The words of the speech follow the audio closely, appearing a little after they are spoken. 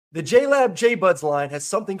The JLab J-Buds line has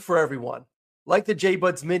something for everyone. Like the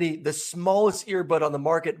J-Buds Mini, the smallest earbud on the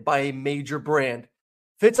market by a major brand.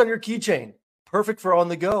 Fits on your keychain, perfect for on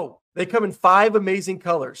the go. They come in 5 amazing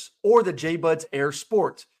colors, or the J-Buds Air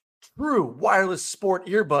Sport. True wireless sport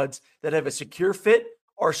earbuds that have a secure fit,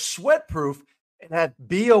 are sweat-proof, and have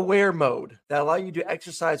Be Aware mode that allow you to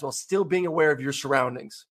exercise while still being aware of your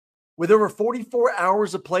surroundings. With over 44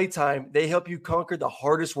 hours of playtime, they help you conquer the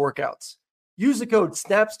hardest workouts. Use the code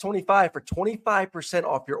SNAPS25 for 25%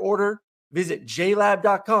 off your order. Visit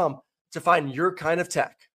JLab.com to find your kind of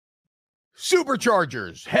tech.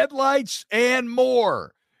 Superchargers, headlights, and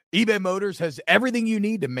more. eBay Motors has everything you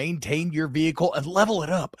need to maintain your vehicle and level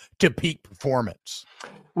it up to peak performance.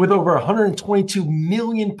 With over 122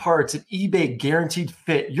 million parts at eBay Guaranteed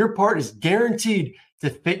Fit, your part is guaranteed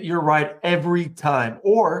to fit your ride every time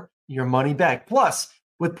or your money back. Plus,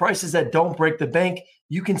 with prices that don't break the bank,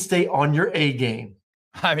 you can stay on your A game.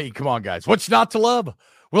 I mean, come on, guys. What's not to love?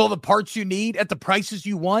 With all the parts you need at the prices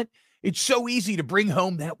you want, it's so easy to bring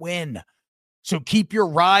home that win. So keep your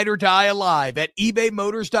ride or die alive at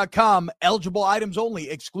ebaymotors.com. Eligible items only.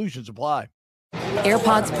 Exclusions apply.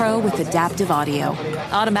 AirPods Pro with adaptive audio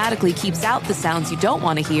automatically keeps out the sounds you don't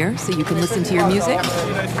want to hear so you can listen to your music,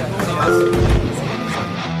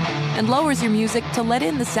 and lowers your music to let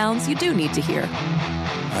in the sounds you do need to hear.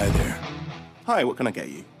 Hi there. Hi, what can I get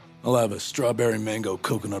you? I'll have a strawberry mango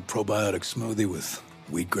coconut probiotic smoothie with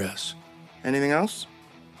wheatgrass. Anything else?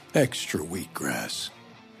 Extra wheatgrass.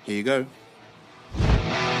 Here you go.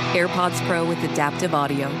 AirPods Pro with adaptive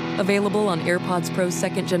audio. Available on AirPods Pro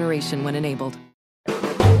 2nd generation when enabled.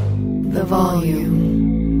 The volume.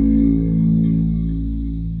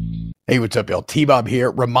 Hey, what's up, y'all? T-Bob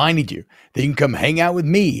here, reminding you that you can come hang out with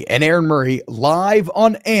me and Aaron Murray live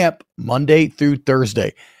on AMP Monday through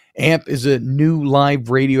Thursday. AMP is a new live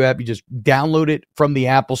radio app. You just download it from the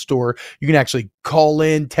Apple Store. You can actually call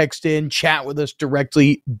in, text in, chat with us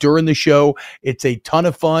directly during the show. It's a ton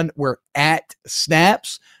of fun. We're at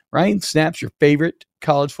Snaps, right? Snaps, your favorite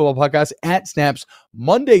college football podcast, at Snaps,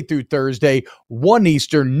 Monday through Thursday, 1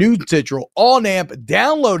 Eastern, noon Central, on AMP.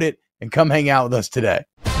 Download it and come hang out with us today.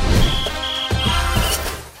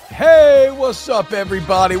 Hey, what's up,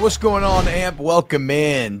 everybody? What's going on, AMP? Welcome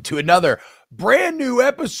in to another brand new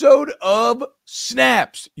episode of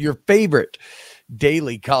Snaps, your favorite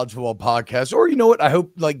daily college football podcast. Or you know what? I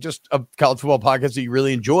hope like just a college football podcast that you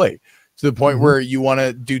really enjoy to the point where you want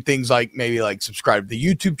to do things like maybe like subscribe to the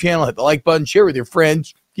YouTube channel, hit the like button, share with your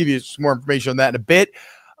friends, give you some more information on that in a bit.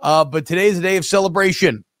 But today is a day of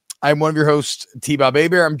celebration. I'm one of your hosts, T-Bob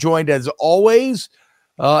Hebert. I'm joined as always,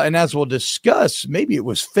 and as we'll discuss, maybe it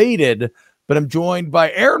was fated, but I'm joined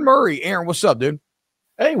by Aaron Murray. Aaron, what's up, dude?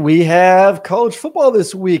 Hey, we have college football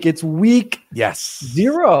this week. It's week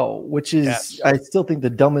 0, which is, I still think,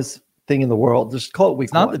 the dumbest thing in the world. Just call it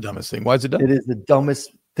week 1. It's not the dumbest thing. Why is it dumb? It is the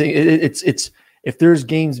dumbest thing. It's if there's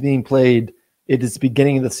games being played, it is the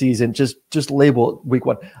beginning of the season. Just label it week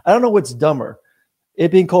 1. I don't know what's dumber,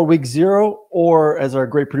 it being called week 0, or as our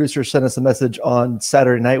great producer sent us a message on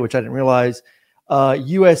Saturday night, which I didn't realize,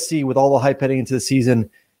 USC, with all the hype heading into the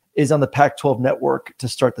season, is on the Pac-12 network to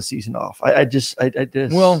start the season off. I just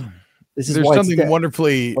well, this is there's something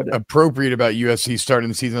wonderfully appropriate about USC starting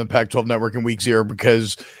the season on the Pac-12 network in week 0,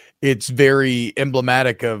 because it's very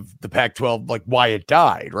emblematic of the Pac-12, like why it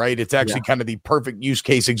died, right? It's actually kind of the perfect use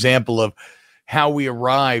case example of how we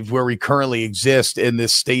arrived where we currently exist in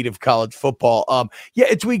this state of college football.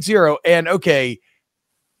 It's week 0, and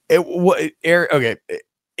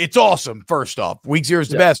it's awesome. First off, week 0 is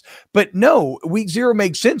the best, but no, week 0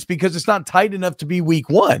 makes sense because it's not tight enough to be week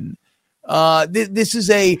 1. This is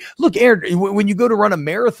look, Aaron, when you go to run a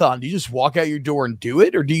marathon, do you just walk out your door and do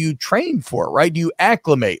it, or do you train for it, right? Do you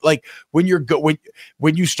acclimate? Like when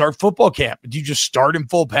you start football camp, do you just start in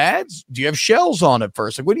full pads? Do you have shells on at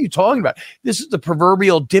first? Like, what are you talking about? This is the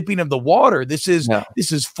proverbial dipping of the water. This is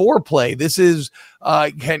foreplay. This is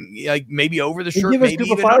maybe over the shirt, maybe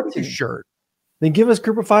even under the shirt. Then give us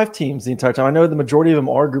group of 5 teams the entire time. I know the majority of them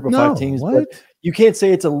are group of 5 teams, but you can't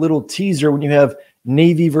say it's a little teaser when you have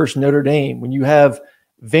Navy versus Notre Dame, when you have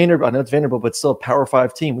Vanderbilt. I know it's Vanderbilt, but still a Power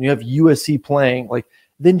 5 team. When you have USC playing,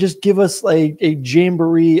 then just give us a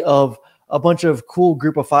jamboree of a bunch of cool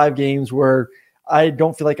group of 5 games where I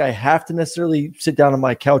don't feel like I have to necessarily sit down on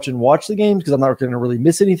my couch and watch the games because I'm not going to really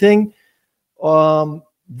miss anything.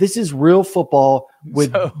 This is real football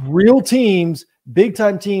with real teams, big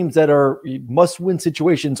time teams that are must-win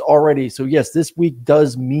situations already. So yes, this week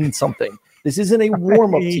does mean something. This isn't a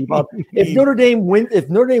warm-up team. If Notre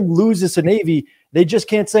Dame loses to Navy, they just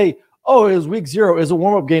can't say, "Oh, it was week 0. It was a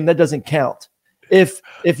warm-up game. That doesn't count." If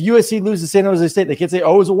USC loses San Jose State, they can't say,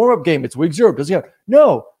 "Oh, it was a warm-up game. It's week 0."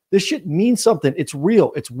 No, this shit means something. It's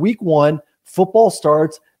real. It's week 1. Football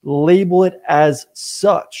starts. Label it as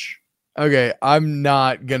such. Okay, I'm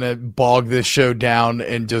not going to bog this show down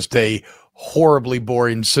in just a horribly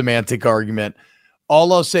boring semantic argument.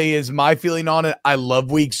 All I'll say is my feeling on it, I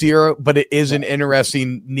love week 0, but it is an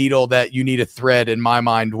interesting needle that you need to thread in my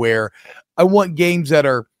mind where I want games that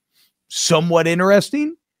are somewhat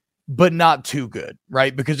interesting, but not too good,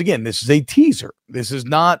 right? Because again, this is a teaser. This is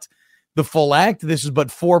not the full act. This is but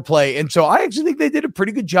foreplay. And so I actually think they did a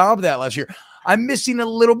pretty good job of that last year. I'm missing a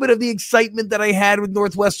little bit of the excitement that I had with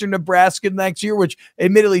Northwestern Nebraska next year, which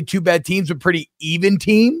admittedly 2 bad teams, but pretty even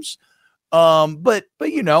teams. But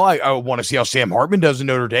you know, I want to see how Sam Hartman does in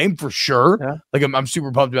Notre Dame for sure. Yeah. Like I'm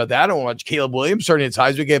super pumped about that. I don't watch Caleb Williams starting his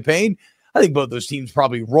Heisman campaign. I think both those teams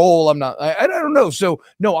probably roll. I don't know. So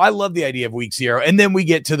no, I love the idea of week 0. And then we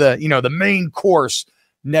get to the main course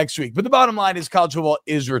next week. But the bottom line is college football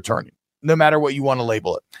is returning, no matter what you want to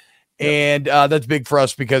label it. And that's big for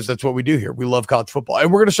us because that's what we do here. We love college football. And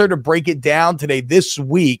we're going to start to break it down today. This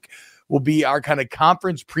week will be our kind of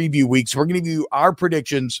conference preview week. So we're going to give you our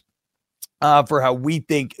predictions for how we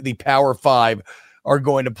think the Power 5 are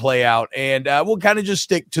going to play out. And we'll kind of just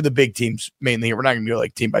stick to the big teams mainly here. We're not going to do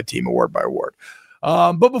like team by team, award by award.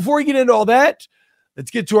 But before we get into all that, let's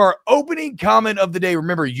get to our opening comment of the day.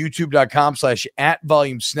 Remember,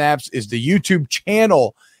 youtube.com/@volumesnaps is the YouTube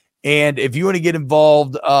channel. And if you want to get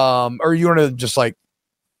involved or you want to just like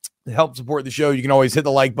help support the show, you can always hit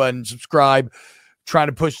the like button, subscribe, trying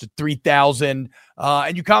to push to 3,000.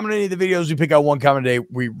 And you comment on any of the videos, we pick out one comment a day,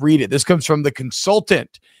 we read it. This comes from The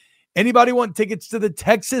Consultant. Anybody want tickets to the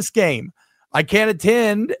Texas game? I can't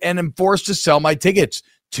attend and am forced to sell my tickets.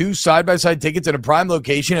 2 side-by-side tickets in a prime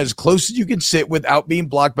location as close as you can sit without being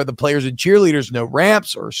blocked by the players and cheerleaders. No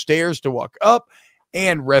ramps or stairs to walk up,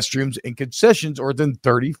 and restrooms and concessions or within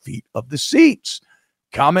 30 feet of the seats.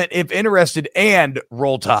 Comment if interested and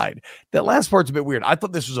roll Tide. That last part's a bit weird. I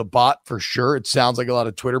thought this was a bot for sure. It sounds like a lot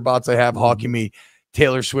of Twitter bots I have hawking me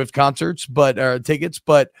Taylor Swift concerts, tickets,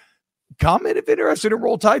 but comment if interested and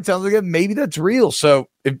roll Tide. Sounds like maybe that's real. So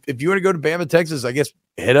if you want to go to Bama, Texas, I guess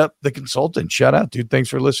hit up The Consultant. Shout out, dude. Thanks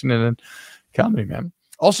for listening and commenting, man.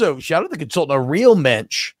 Also, shout out The Consultant, a real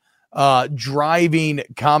mensch driving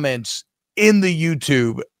comments in the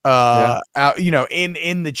YouTube,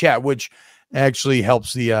 in the chat, which actually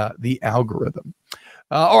helps the algorithm.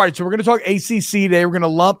 All right, so we're going to talk ACC today. We're going to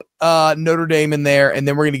lump Notre Dame in there, and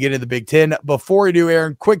then we're going to get into the Big Ten. Before we do,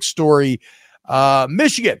 Aaron, quick story.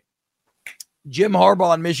 Michigan. Jim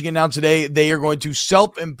Harbaugh and Michigan announced today they are going to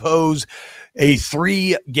self-impose a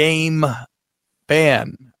 3-game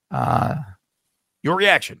ban. Your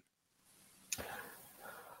reaction?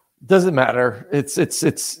 Doesn't matter. It's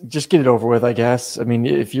just get it over with, I guess. I mean,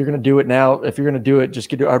 if you're going to do it now, if you're going to do it,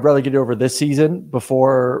 just I'd rather get it over this season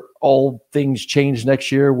before all things change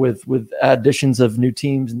next year with additions of new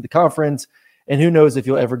teams in the conference. And who knows if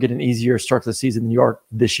you'll ever get an easier start to the season than you are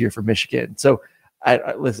this year for Michigan. So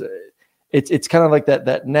I listen, it's kind of like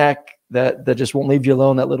that knack that just won't leave you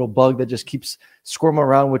alone, that little bug that just keeps squirming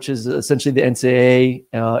around, which is essentially the NCAA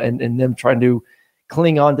and them trying to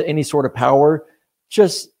cling on to any sort of power.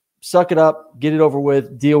 Just suck it up, get it over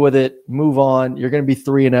with, deal with it, move on. You're going to be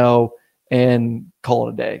 3-0 and call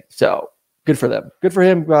it a day. So good for them. Good for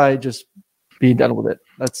him by just being done with it.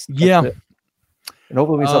 That's it. And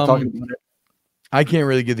hopefully we stop talking about it. I can't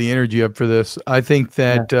really get the energy up for this. I think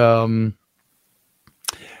that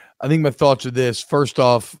I think my thoughts are this. First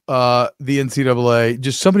off, the NCAA,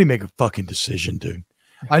 just somebody make a fucking decision, dude.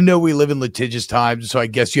 I know we live in litigious times, so I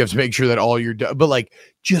guess you have to make sure that all you're done, but like,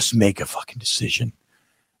 just make a fucking decision.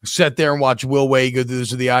 Sit there and watch Will Wade go through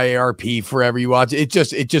this with the IARP forever. You watch it.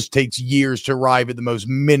 It just takes years to arrive at the most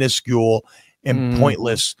minuscule and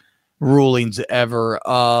pointless rulings ever.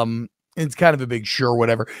 It's kind of a big sure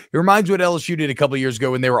whatever. It reminds me what LSU did a couple of years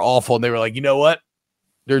ago when they were awful and they were like, you know what?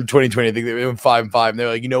 During 2020, I think they went 5-5, and they're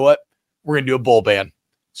like, you know what? We're gonna do a bowl ban,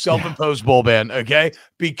 self-imposed bowl ban, okay?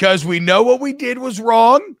 Because we know what we did was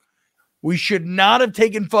wrong. We should not have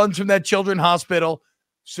taken funds from that children's hospital.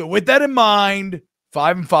 So with that in mind,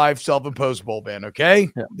 5-5 self-imposed bowl ban. Okay.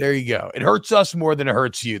 Yeah. There you go. It hurts us more than it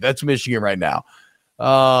hurts you. That's Michigan right now.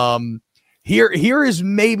 Here is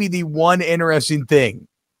maybe the one interesting thing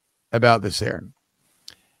about this, Aaron.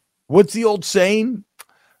 What's the old saying?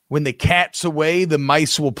 When the cat's away, the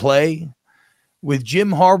mice will play. With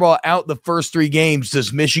Jim Harbaugh out the first 3 games,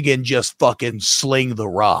 does Michigan just fucking sling the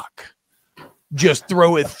rock? Just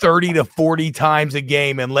throw it 30 to 40 times a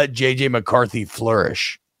game and let J.J. McCarthy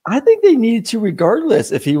flourish? I think they needed to,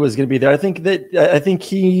 regardless if he was going to be there. I think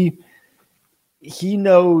he he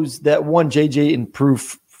knows that JJ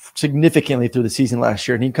improved significantly through the season last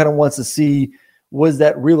year, and he kind of wants to see, was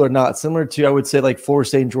that real or not? Similar to, I would say, like Florida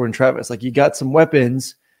State and Jordan Travis. Like, you got some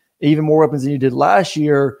weapons, even more weapons than you did last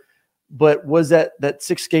year, but was that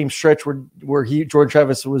 6-game stretch where Jordan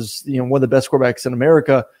Travis was, one of the best quarterbacks in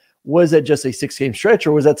America? Was that just a 6-game stretch,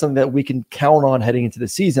 or was that something that we can count on heading into the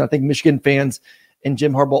season? I think Michigan fans and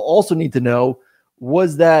Jim Harbaugh also need to know,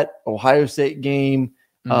 was that Ohio State game,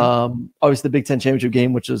 obviously the Big Ten championship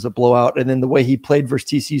game, which was a blowout, and then the way he played versus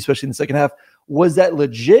TCU, especially in the second half, was that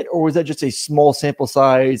legit, or was that just a small sample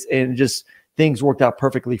size and just things worked out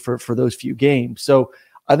perfectly for those few games? So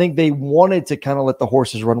I think they wanted to kind of let the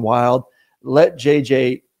horses run wild, let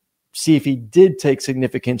JJ see if he did take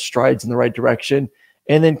significant strides in the right direction,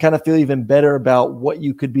 and then kind of feel even better about what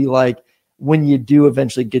you could be like when you do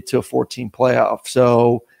eventually get to a 14 playoff.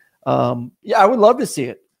 So, I would love to see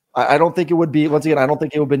it. I don't think it would be, once again, I don't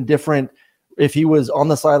think it would have been different if he was on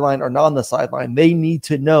the sideline or not on the sideline. They need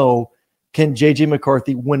to know, can JJ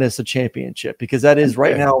McCarthy win us a championship? Because that is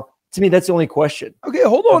right now, to me, that's the only question. Okay,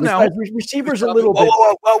 hold on now. Receivers a little bit.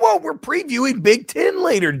 Whoa. We're previewing Big Ten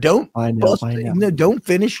later. I know. No, don't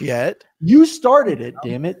finish yet. You started it,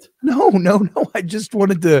 damn it. No. I just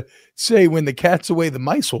wanted to say, when the cat's away, the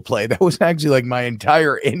mice will play. That was actually like my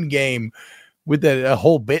entire end game with that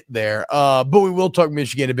whole bit there. But we will talk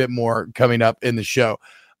Michigan a bit more coming up in the show.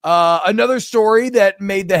 Another story that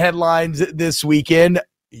made the headlines this weekend,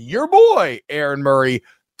 your boy, Aaron Murray,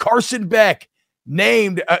 Carson Beck,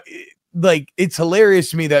 named, it's hilarious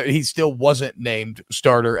to me that he still wasn't named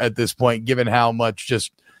starter at this point, given how much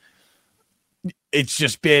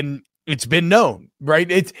it's been known, right?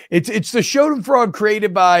 It's the Schadenfreude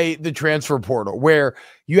created by the transfer portal, where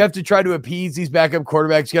you have to try to appease these backup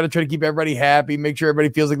quarterbacks. You got to try to keep everybody happy, make sure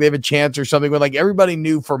everybody feels like they have a chance or something. When everybody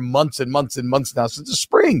knew for months and months and months now, since the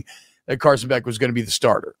spring, that Carson Beck was going to be the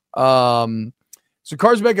starter. So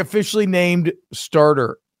Carson Beck officially named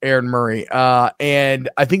starter Aaron Murray. And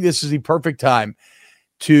I think this is the perfect time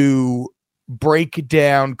to break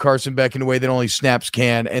down Carson Beck in a way that only snaps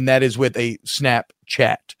can, and that is with a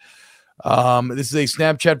Snapchat. This is a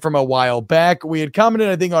Snapchat from a while back. We had commented,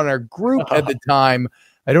 I think, on our group at the time.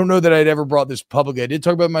 I don't know that I'd ever brought this publicly. I did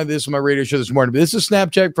talk about this on my radio show this morning, but this is a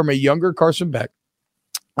Snapchat from a younger Carson Beck,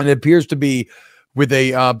 and it appears to be with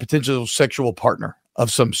a potential sexual partner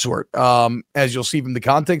of some sort. As you'll see from the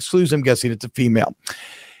context clues, I'm guessing it's a female.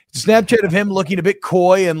 It's a Snapchat of him looking a bit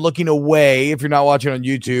coy and looking away, if you're not watching on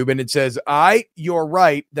YouTube, and it says, you're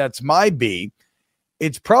right, that's my B.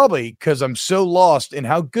 It's probably because I'm so lost in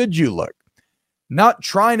how good you look. Not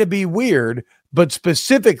trying to be weird, but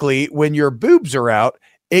specifically when your boobs are out,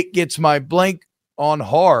 it gets my blank on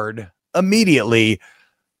hard immediately.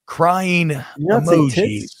 Crying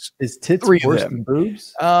emojis. Is tits worse than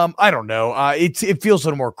boobs? I don't know. It feels a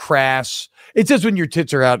little more crass. It says when your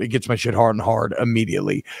tits are out, it gets my shit hard and hard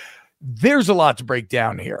immediately. There's a lot to break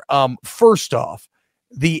down here. First off,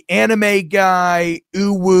 the anime guy,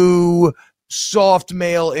 uwu, soft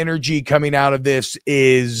male energy coming out of this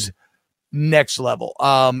is next level.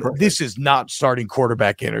 This is not starting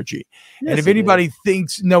quarterback energy. Yes, and if anybody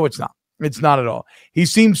thinks, no, it's not. It's not at all. He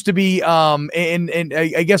seems to be, and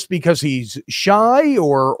I guess because he's shy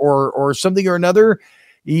or something or another,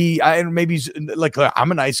 maybe he's like,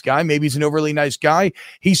 I'm a nice guy. Maybe he's an overly nice guy.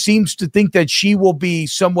 He seems to think that she will be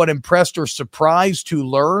somewhat impressed or surprised to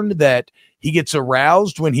learn that he gets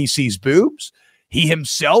aroused when he sees boobs. He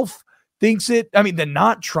himself thinks it. I mean, they're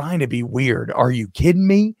not trying to be weird. Are you kidding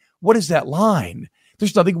me? What is that line?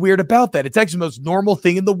 There's nothing weird about that. It's actually the most normal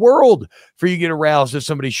thing in the world for you to get aroused if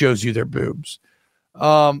somebody shows you their boobs.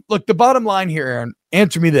 Look, the bottom line here, Aaron,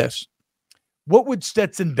 answer me this. What would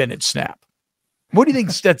Stetson Bennett snap? What do you think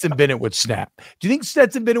Stetson Bennett would snap? Do you think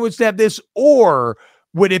Stetson Bennett would snap this? Or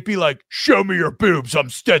would it be like, show me your boobs, I'm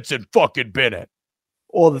Stetson fucking Bennett?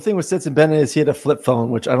 Well, the thing with Stetson Bennett is he had a flip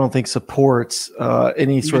phone, which I don't think supports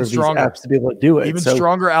any sort of these apps to be able to do it. Even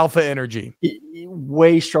stronger alpha energy.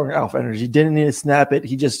 Way stronger alpha energy. Didn't need to snap it.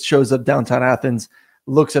 He just shows up downtown Athens,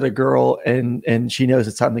 looks at a girl, and she knows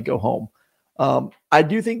it's time to go home. I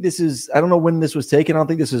do think this is, I don't know when this was taken. I don't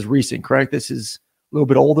think this is recent, correct? This is a little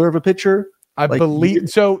bit older of a picture. I believe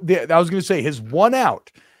so. I was going to say his one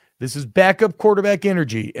out. This is backup quarterback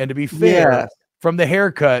energy. And to be fair, from the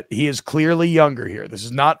haircut, he is clearly younger here. This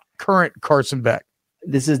is not current Carson Beck.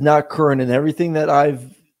 This is not current. And everything that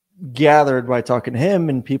I've gathered by talking to him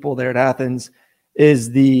and people there at Athens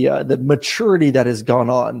is the maturity that has gone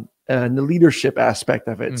on and the leadership aspect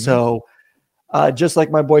of it. Mm-hmm. So just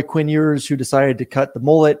like my boy Quinn Ewers, who decided to cut the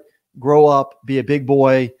mullet, grow up, be a big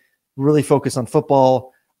boy, really focus on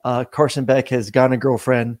football. Carson Beck has gotten a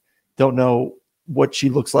girlfriend. Don't know what she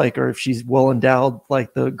looks like or if she's well endowed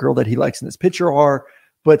like the girl that he likes in this picture are,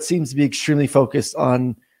 but seems to be extremely focused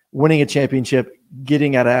on winning a championship,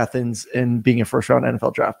 getting out of Athens, and being a first-round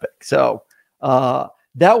NFL draft pick. So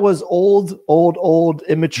that was old,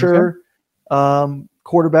 immature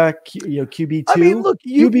quarterback, QB2. I mean, look,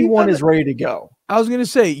 QB1 is ready to go. I was going to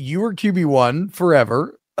say, you were QB1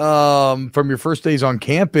 forever from your first days on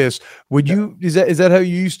campus. Would you, is that how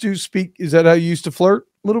you used to speak? Is that how you used to flirt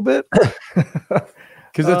a little bit?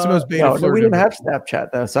 Because that's the most beta flirt. We didn't have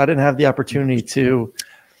Snapchat though, so I didn't have the opportunity to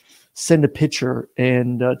send a picture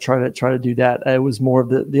and try to do that. It was more of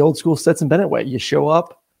the old school Stetson Bennett way. You show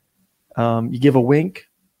up, you give a wink,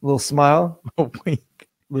 a little smile, a wink,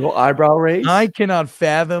 little eyebrow raise. I cannot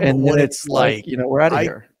fathom and what it's like. We're out of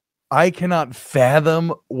here. I cannot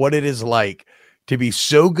fathom what it is like to be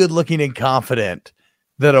so good looking and confident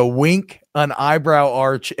that a wink, an eyebrow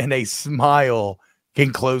arch, and a smile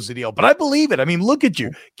can close the deal. But I believe it. I mean, look at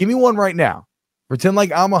you. Give me one right now. Pretend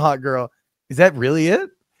like I'm a hot girl. Is that really it?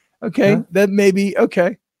 Okay. Yeah. That maybe,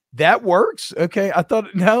 okay. That works. Okay. I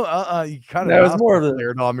thought, no, you kind of, that was more of the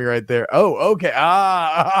cleared on me right there. Oh, okay.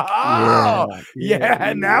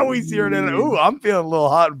 Yeah. Now we see her. Oh, I'm feeling a little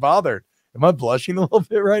hot and bothered. Am I blushing a little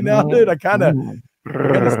bit right now, dude? I kind of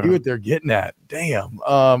see what they're getting at. Damn.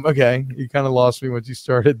 Okay. You kind of lost me once you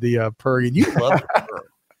started the purring. You love the purr.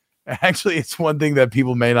 Actually, it's one thing that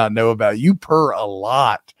people may not know about. You purr a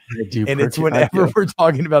lot. I do, and it's whenever we're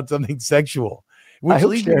talking about something sexual. Which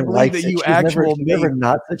leads me to believe that you actually never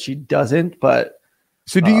not that she doesn't, but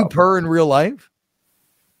so do you purr in real life?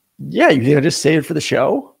 Yeah, you think I just say it for the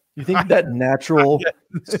show? You think that natural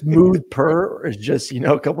smooth purr is just,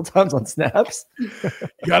 a couple times on snaps? You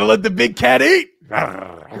gotta let the big cat eat.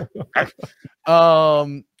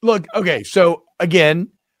 Look, okay, so again,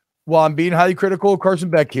 while I'm being highly critical of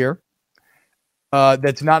Carson Beck here,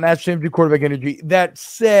 that's not national championship quarterback energy. That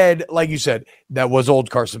said, like you said, that was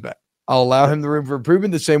old Carson Beck. I'll allow him the room for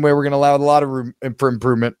improvement the same way we're going to allow a lot of room for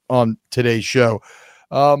improvement on today's show.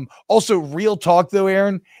 Also, real talk though,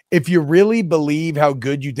 Aaron, if you really believe how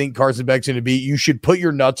good you think Carson Beck's going to be, you should put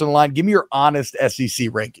your nuts on the line. Give me your honest SEC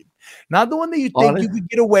ranking. Not the one that you think you could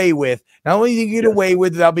get away with. Not only you can get away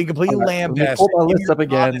with without being completely lambasted. Pull my list up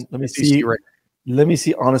again. Let me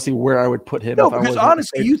see honestly where I would put him. No, because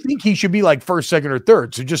honestly, you think he should be like first, second, or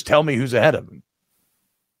third. So just tell me who's ahead of him.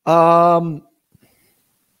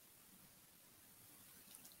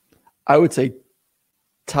 I would say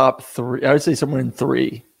top 3. I would say somewhere in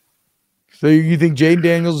 3. So you think Jaden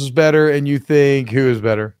Daniels is better, and you think who is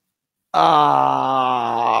better?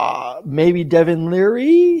 Maybe Devin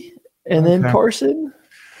Leary, and then Carson.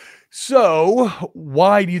 So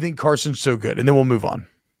why do you think Carson's so good? And then we'll move on.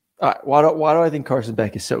 All right. Why do I think Carson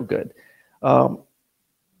Beck is so good?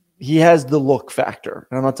 He has the look factor.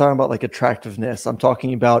 And I'm not talking about like attractiveness. I'm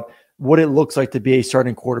talking about what it looks like to be a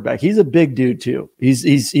starting quarterback. He's a big dude too.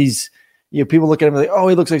 He's people look at him like, oh,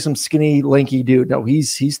 he looks like some skinny, lanky dude. No,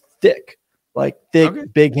 he's thick,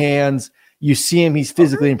 big hands. You see him, he's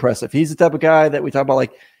physically impressive. He's the type of guy that we talk about,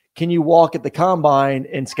 like, can you walk at the combine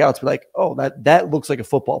and scouts be like, oh, that looks like a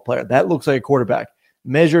football player. That looks like a quarterback.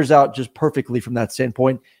 Measures out just perfectly from that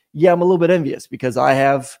standpoint. Yeah, I'm a little bit envious because I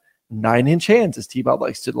have 9-inch hands, as T-Bob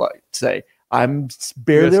likes to say. I'm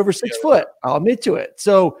barely over 6 foot. I'll admit to it.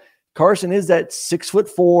 So Carson is that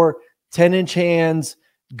 6'4", 10-inch hands,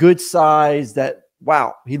 good size. That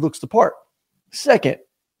wow, he looks the part. Second,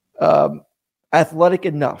 athletic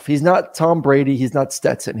enough. He's not Tom Brady. He's not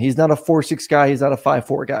Stetson. He's not a 4'6" guy. He's not a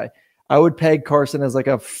 5'4" guy. I would peg Carson as like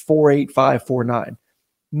a 4'8", 5', 4'9".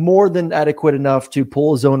 More than adequate enough to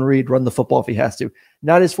pull his own read, run the football if he has to.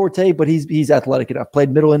 Not his forte, but he's athletic enough.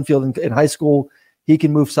 Played middle infield in high school. He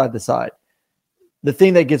can move side to side. The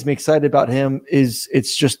thing that gets me excited about him is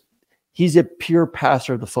he's a pure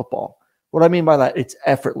passer of the football. What I mean by that, it's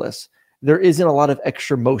effortless. There isn't a lot of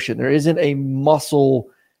extra motion. There isn't a muscle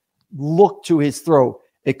look to his throw.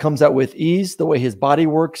 It comes out with ease. The way his body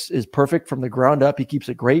works is perfect from the ground up. He keeps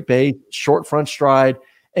a great base, short front stride,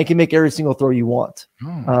 and can make every single throw you want.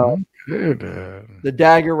 The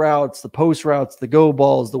dagger routes, the post routes, the go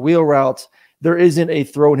balls, the wheel routes. There isn't a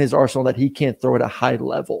throw in his arsenal that he can't throw at a high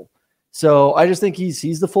level. So I just think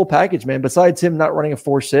he's the full package, man. Besides him not running a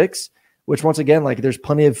 4.6, which once again, like there's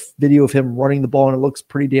plenty of video of him running the ball and it looks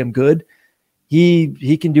pretty damn good.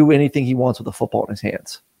 He can do anything he wants with a football in his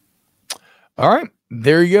hands. All right,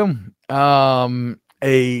 there you go.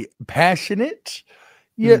 A passionate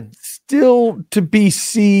yet still to be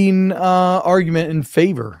seen argument in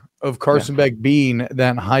favor of Carson Beck being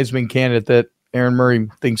that Heisman candidate that Aaron Murray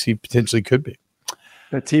thinks he potentially could be.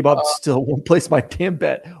 That T-Bob still won't place my damn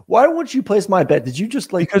bet. Why won't you place my bet? Did you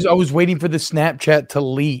just because I was waiting for the Snapchat to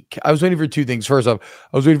leak. I was waiting for two things. First off,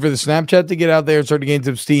 I was waiting for the Snapchat to get out there and start to gain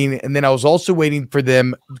some steam, and then I was also waiting for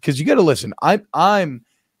them because you got to listen. I'm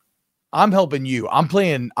helping you. I'm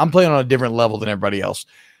playing on a different level than everybody else.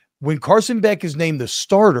 When Carson Beck is named the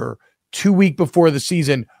starter 2 weeks before the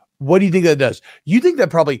season, what do you think that does? You think that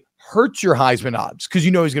probably hurts your Heisman odds because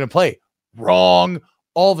you know he's going to play. Wrong.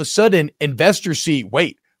 All of a sudden, investors see,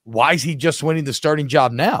 wait, why is he just winning the starting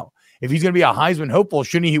job now? If he's going to be a Heisman hopeful,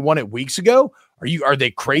 shouldn't he won it weeks ago? Are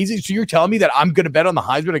they crazy? So you're telling me that I'm going to bet on the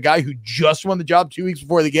Heisman, a guy who just won the job 2 weeks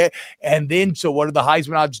before the game, and then so what do the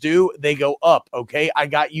Heisman odds do? They go up. Okay, I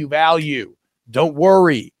got you value. Don't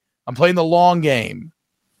worry. I'm playing the long game.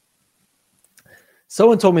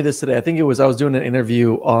 Someone told me this today. I think I was doing an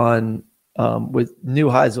interview on with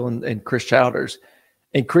Neuheisel and Chris Childers,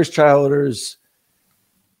 and Chris Childers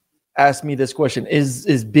asked me this question: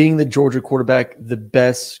 Is being the Georgia quarterback the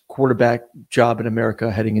best quarterback job in America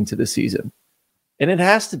heading into the season? And it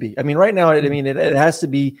has to be. I mean, right now, it has to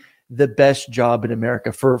be the best job in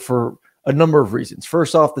America for a number of reasons.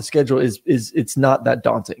 First off, the schedule is it's not that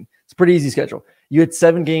daunting. It's a pretty easy schedule. You had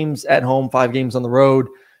 7 games at home, 5 games on the road.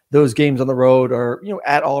 Those games on the road are,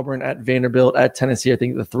 at Auburn, at Vanderbilt, at Tennessee, I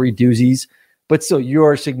think the 3 doozies. But still, you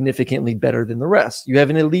are significantly better than the rest. You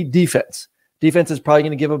have an elite defense. Defense is probably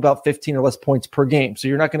going to give about 15 or less points per game. So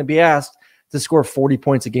you're not going to be asked to score 40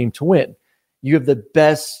 points a game to win. You have the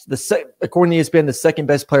best, according to ESPN, the second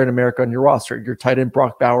best player in America on your roster, your tight end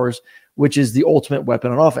Brock Bowers, which is the ultimate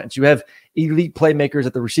weapon on offense. You have elite playmakers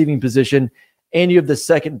at the receiving position, and you have the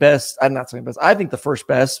second best, not second best, I think the first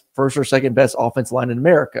or second best offense line in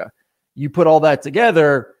America. You put all that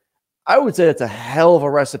together, I would say that's a hell of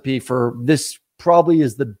a recipe for this. Probably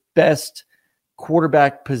is the best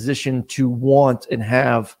quarterback position to want and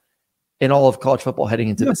have in all of college football heading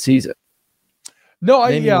into the season. No,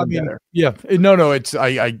 it's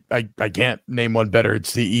I can't name one better.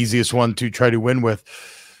 It's the easiest one to try to win with.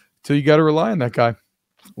 So you got to rely on that guy.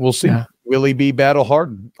 We'll see. Yeah. Will he be battle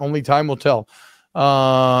hardened? Only time will tell. But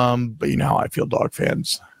how I feel, dog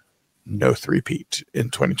fans. No 3-peat in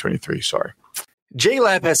 2023. Sorry.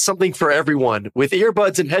 JLab has something for everyone with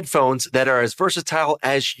earbuds and headphones that are as versatile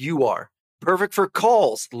as you are. Perfect for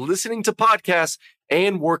calls, listening to podcasts,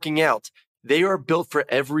 and working out. They are built for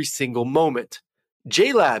every single moment.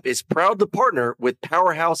 JLab is proud to partner with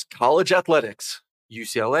Powerhouse College Athletics,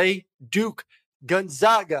 UCLA, Duke,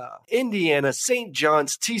 Gonzaga, Indiana, St.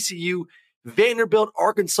 John's, TCU, Vanderbilt,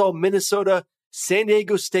 Arkansas, Minnesota, San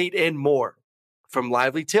Diego State, and more. From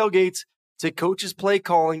lively tailgates to coaches' play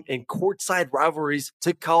calling and courtside rivalries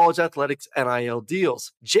to college athletics NIL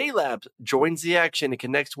deals, JLab joins the action and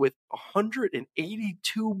connects with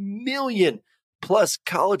 182 million plus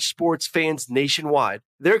college sports fans nationwide.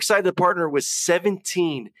 They're excited to partner with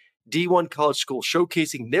 17 D1 college schools,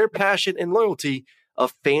 showcasing their passion and loyalty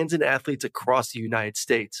of fans and athletes across the United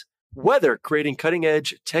States. Whether creating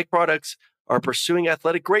cutting-edge tech products or pursuing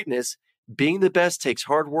athletic greatness, being the best takes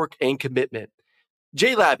hard work and commitment.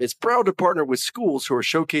 JLab is proud to partner with schools who are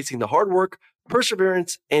showcasing the hard work,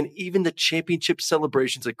 perseverance, and even the championship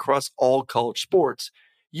celebrations across all college sports.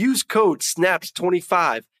 Use code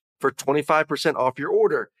SNAPS25 for 25% off your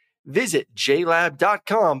order. Visit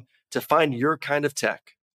JLab.com to find your kind of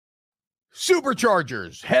tech.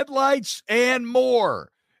 Superchargers, headlights, and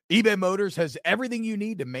more. eBay Motors has everything you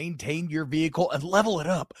need to maintain your vehicle and level it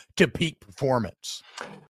up to peak performance.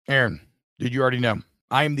 Aaron, did you already know?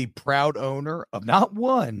 I am the proud owner of not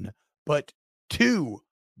one, but 2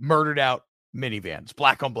 murdered out minivans,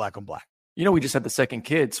 black on black on black. We just had the second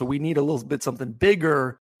kid, so we need a little bit something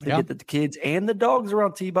bigger to get the kids and the dogs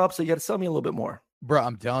around T-Bob, so you got to sell me a little bit more. Bro,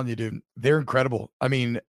 I'm telling you, dude, they're incredible. I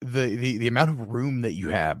mean, the amount of room that you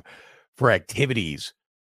have for activities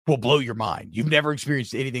will blow your mind. You've never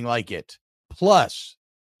experienced anything like it. Plus,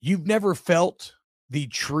 you've never felt the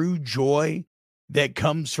true joy that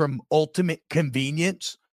comes from ultimate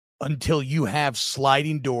convenience until you have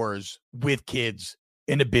sliding doors with kids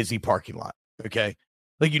in a busy parking lot. Okay.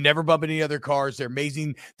 Like you never bump into any other cars. They're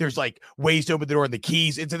amazing. There's like ways to open the door and the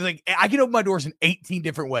keys. It's like, I can open my doors in 18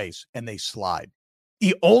 different ways and they slide.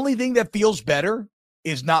 The only thing that feels better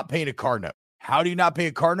is not paying a car note. How do you not pay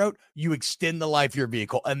a car note? You extend the life of your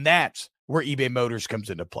vehicle. And that's where eBay Motors comes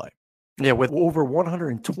into play. Yeah, with over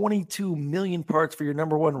 122 million parts for your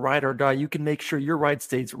number one ride or die, you can make sure your ride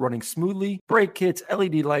stays running smoothly. Brake kits,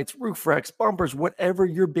 LED lights, roof racks, bumpers, whatever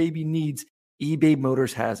your baby needs, eBay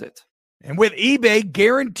Motors has it. And with eBay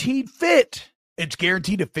Guaranteed Fit, it's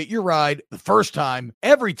guaranteed to fit your ride the first time,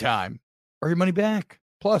 every time, or your money back.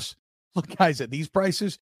 Plus, look, guys, at these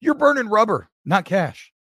prices, you're burning rubber, not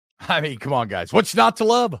cash. I mean, come on, guys. What's not to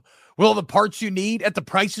love? With all the parts you need at the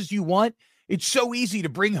prices you want, it's so easy to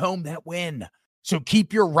bring home that win. So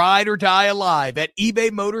keep your ride or die alive at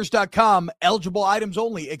ebaymotors.com. Eligible items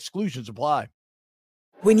only. Exclusions apply.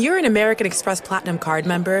 When you're an American Express Platinum card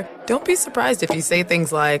member, don't be surprised if you say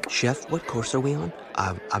things like, "Chef, what course are we on?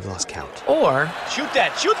 I've lost count." Or, Shoot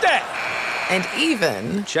that! And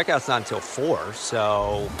even, Checkout's not until 4,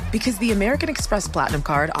 so... Because the American Express Platinum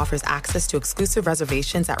Card offers access to exclusive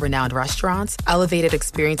reservations at renowned restaurants, elevated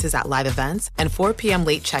experiences at live events, and 4 p.m.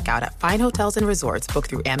 late checkout at fine hotels and resorts booked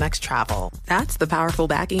through Amex Travel. That's the powerful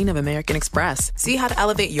backing of American Express. See how to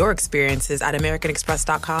elevate your experiences at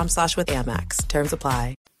americanexpress.com/withAmex. Terms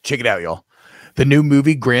apply. Check it out, y'all. The new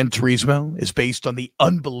movie, Gran Turismo, is based on the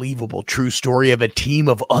unbelievable true story of a team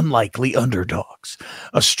of unlikely underdogs,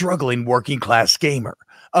 a struggling working-class gamer,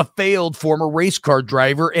 a failed former race car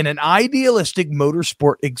driver, and an idealistic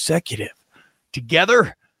motorsport executive.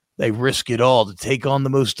 Together, they risk it all to take on the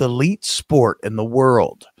most elite sport in the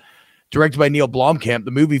world. Directed by Neil Blomkamp,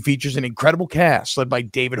 the movie features an incredible cast led by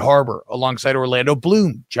David Harbour, alongside Orlando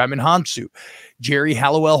Bloom, Jaimin Hansu, Jerry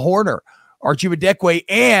Halliwell Horner, Archie Madekwe,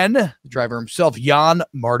 and the driver himself, Jan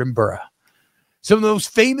Mardenborough. Some of the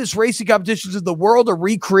most famous racing competitions in the world are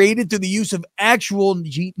recreated through the use of actual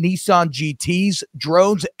Nissan GTs,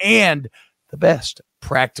 drones, and the best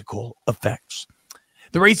practical effects.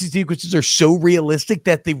 The racing sequences are so realistic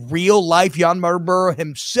that the real-life Jan Mardenborough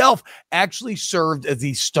himself actually served as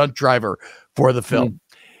the stunt driver for the film.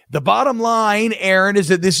 The bottom line, Aaron, is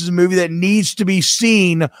that this is a movie that needs to be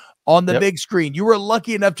seen on the big screen. You were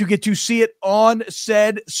lucky enough to get to see it on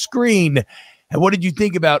said screen. And what did you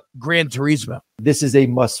think about Gran Turismo? This is a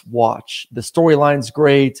must watch. The storyline's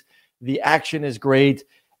great. The action is great.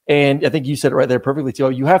 And I think you said it right there perfectly,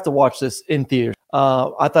 too. You have to watch this in theaters.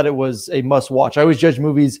 I thought it was a must watch. I always judge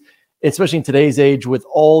movies, especially in today's age, with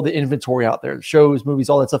all the inventory out there, shows, movies,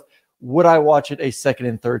 all that stuff. Would I watch it a second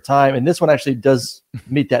and third time? And this one actually does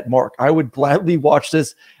meet that mark. I would gladly watch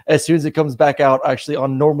this as soon as it comes back out, actually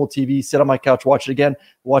on normal TV, sit on my couch, watch it again,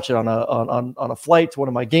 watch it on a flight to one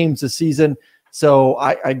of my games this season. So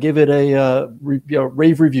I give it a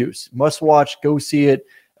rave reviews. Must watch, go see it.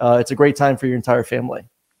 It's a great time for your entire family.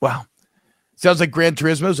 Wow. Sounds like Gran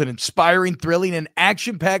Turismo is an inspiring, thrilling, and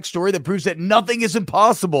action-packed story that proves that nothing is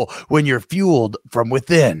impossible when you're fueled from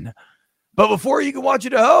within. But before you can watch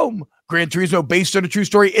it at home, Gran Turismo, based on a true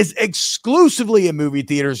story, is exclusively in movie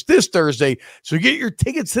theaters this Thursday. So get your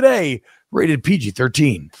tickets today, rated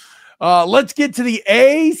PG-13. Let's get to the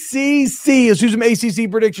ACC. Let's do some ACC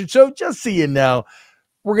predictions. So just so you know,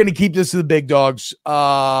 we're going to keep this to the big dogs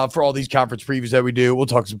for all these conference previews that we do. We'll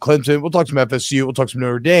talk some Clemson. We'll talk some FSU. We'll talk some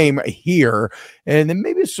Notre Dame here. And then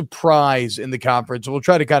maybe a surprise in the conference. We'll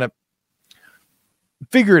try to kind of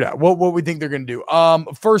figure it out, what we think they're going to do.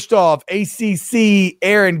 First off, ACC,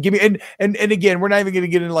 Aaron, give me, and again, we're not even going to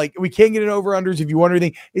get into, like, we can't get in over-unders if you want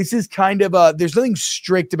anything. It's just kind of, there's nothing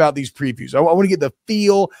strict about these previews. I want to get the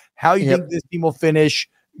feel, how you think this team will finish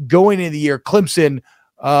going into the year. Clemson,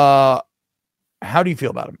 how do you feel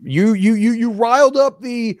about them? You riled up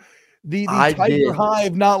the Tiger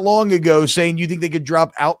Hive not long ago, saying you think they could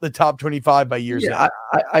drop out the top 25 by year's end.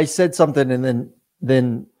 I said something, and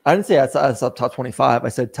then I didn't say I thought top 25. I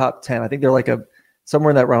said top 10. I think they're like somewhere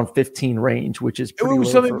in that round 15 range, which is pretty low.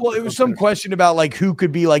 It was some question about like who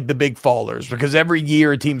could be like the big fallers, because every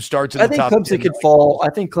year a team starts in the top 10. I think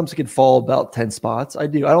Clemson could fall about 10 spots. I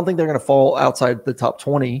do. I don't think they're going to fall outside the top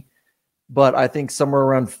 20, but I think somewhere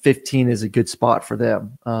around 15 is a good spot for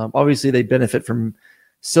them. Obviously, they benefit from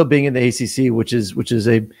still being in the ACC, which is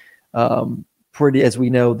a pretty, as we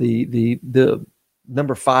know, the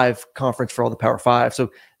number 5 conference for all the Power 5.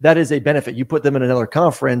 So that is a benefit. You put them in another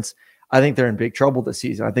conference, I think they're in big trouble this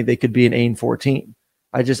season. I think they could be an 8-14.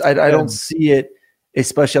 I don't see it,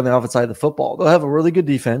 especially on the offensive side of the football. They'll have a really good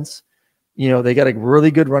defense. They got a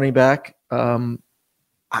really good running back. And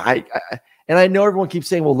I know everyone keeps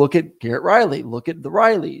saying, well, look at Garrett Riley, look at the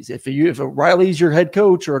Rileys. If a Riley's your head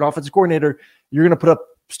coach or an offensive coordinator, you're going to put up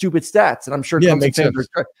stupid stats. And I'm sure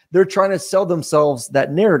they're trying to sell themselves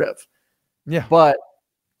that narrative. Yeah. But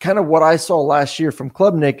kind of what I saw last year from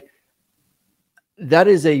Klubnik, that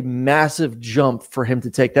is a massive jump for him to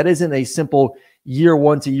take. That isn't a simple year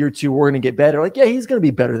 1 to year 2, we're going to get better. Like, yeah, he's going to be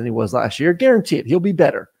better than he was last year. Guaranteed. He'll be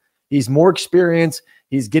better. He's more experienced.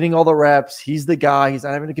 He's getting all the reps. He's the guy. He's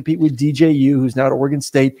not having to compete with DJU, who's now at Oregon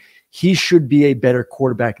State. He should be a better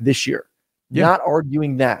quarterback this year. Yeah. Not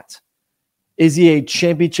arguing that. Is he a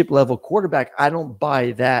championship level quarterback? I don't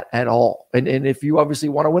buy that at all. And if you obviously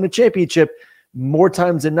want to win a championship, more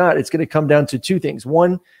times than not, it's going to come down to 2 things.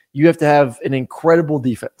 One, you have to have an incredible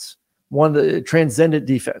defense. one of the transcendent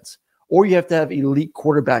defense, or you have to have elite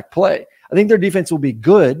quarterback play. I think their defense will be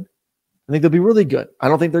good. I think they'll be really good. I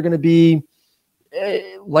don't think they're going to be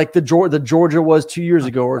like the Georgia was 2 years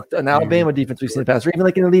ago, or an Alabama defense we've seen in the past, or even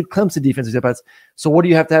like an elite Clemson defense we've seen in the past. So what do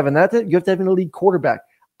you have to have in that? You have to have an elite quarterback.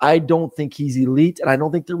 I don't think he's elite, and I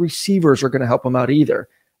don't think the receivers are going to help him out either.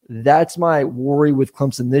 That's my worry with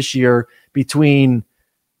Clemson this year. Between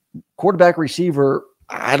quarterback, receiver,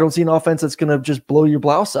 I don't see an offense that's going to just blow your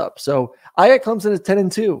blouse up. So I got Clemson at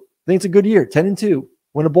 10-2. I think it's a good year. 10-2.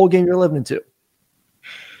 Win a bowl game, you're 11-2.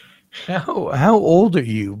 How old are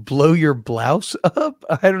you? Blow your blouse up?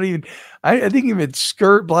 I think even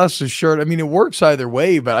skirt, blouse, or shirt. I mean, it works either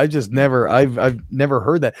way, but I've never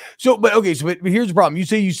heard that. So, but here's the problem. You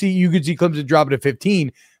could see Clemson drop it at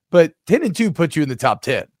 15, but 10-2 puts you in the top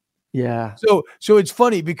 10. Yeah. So it's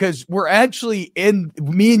funny because we're actually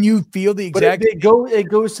me and you feel the exact. It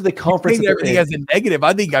goes to the conference. Everything as a negative.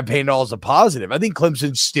 I think I paint it all as a positive. I think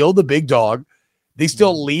Clemson's still the big dog. They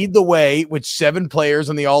still lead the way with 7 players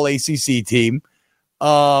on the All ACC team.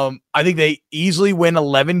 I think they easily win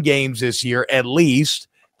 11 games this year, at least.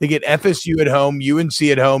 They get FSU at home, UNC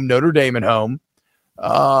at home, Notre Dame at home.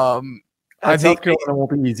 I think South Carolina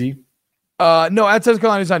won't be easy. No, at South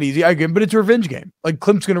Carolina, it's not easy. I agree, but it's a revenge game. Like,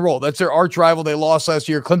 Clemson's going to roll. That's their arch rival. They lost last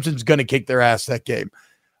year. Clemson's going to kick their ass that game.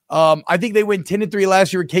 I think they went 10-3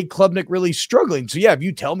 last year with Kate Klubnik really struggling. So, yeah, if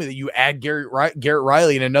you tell me that you add Garrett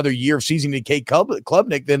Riley in another year of season to Kate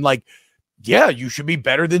Klubnik, then, like, yeah, you should be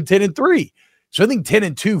better than 10-3. So I think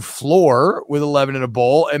 10-2 floor with 11 in a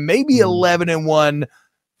bowl, and maybe 11-1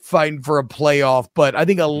 fighting for a playoff. But I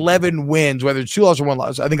think 11 wins, whether it's 2 losses or 1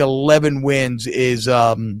 loss, I think 11 wins is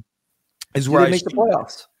where I make the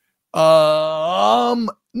playoffs.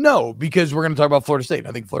 No, because we're going to talk about Florida State.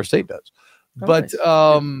 I think Florida State does. Okay. But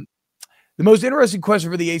the most interesting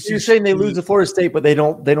question for the ACC. You're saying they lose to Florida State, but they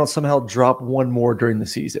don't somehow drop one more during the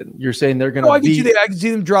season. You're saying they're going to. I can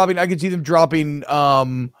see them dropping. I can see them dropping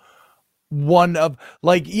one of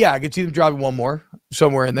I could see them dropping one more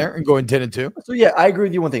somewhere in there and going 10-2. So yeah, I agree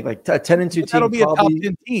with you. One thing, like 10-2 team, that'll be a top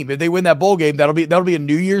 10 team if they win that bowl game. That'll be a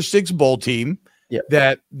New Year's 6 bowl team.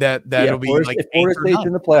 Yeah, that'll be Florida, like if Florida State's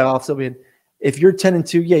in the playoffs. I mean, if you're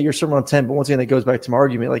 10-2, yeah, you're somewhere on 10. But once again, that goes back to my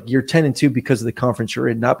argument. Like, you're 10-2 because of the conference you're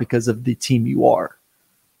in, not because of the team you are.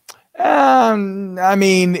 I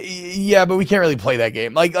mean, yeah, but we can't really play that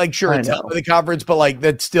game. Like sure, it's top of the conference, but like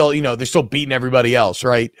that's still, they're still beating everybody else,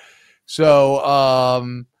 right? So,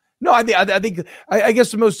 no, I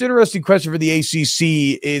guess the most interesting question for the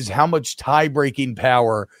ACC is how much tie-breaking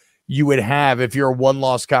power you would have if you're a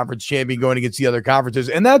 1-loss conference champion going against the other conferences,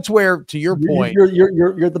 and that's where, to your point,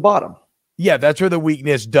 you're at the bottom. Yeah, that's where the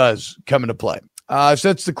weakness does come into play. So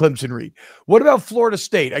that's the Clemson read. What about Florida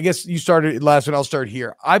State? I guess you started last one. I'll start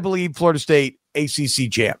here. I believe Florida State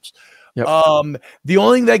ACC champs. Yep. The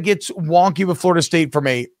only thing that gets wonky with Florida State from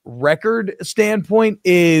a record standpoint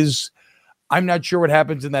is I'm not sure what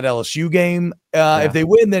happens in that LSU game. If they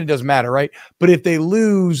win, then it doesn't matter, right? But if they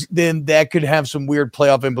lose, then that could have some weird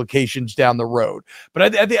playoff implications down the road.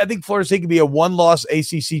 But I think Florida State could be a 1-loss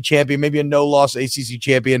ACC champion, maybe a no-loss ACC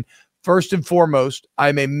champion. First and foremost,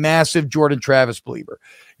 I'm a massive Jordan Travis believer.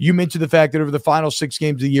 You mentioned the fact that over the final 6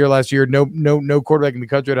 games of the year last year, no quarterback in the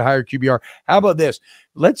country had a higher QBR. How about this?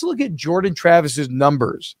 Let's look at Jordan Travis's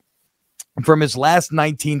numbers from his last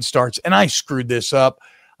 19 starts. And I screwed this up.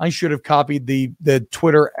 I should have copied the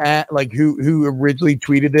Twitter at who originally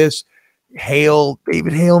tweeted this.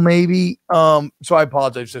 David Hale, maybe. So I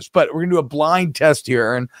apologize for this, but we're gonna do a blind test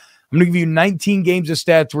here, and I'm gonna give you 19 games of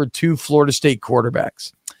stats where 2 Florida State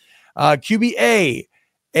quarterbacks. QBA,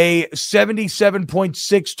 a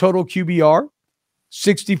 77.6 total QBR,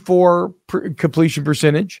 64 completion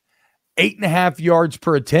percentage, 8.5 yards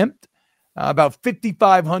per attempt, about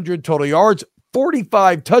 5,500 total yards,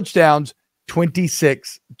 45 touchdowns,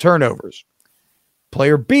 26 turnovers.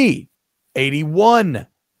 Player B, 81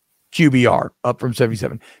 QBR, up from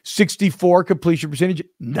 77, 64 completion percentage,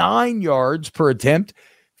 9 yards per attempt,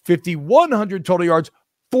 5,100 total yards,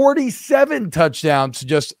 47 touchdowns,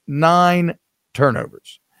 just 9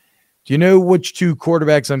 turnovers. Do you know which 2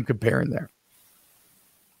 quarterbacks I'm comparing there?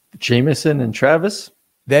 Jamison and Travis?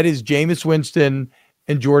 That is Jameis Winston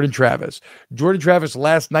and Jordan Travis. Jordan Travis'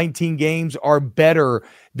 last 19 games are better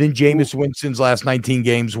than Jameis Winston's last 19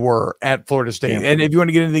 games were at Florida State. Yeah. And if you want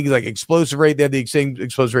to get into things like explosive rate, they have the same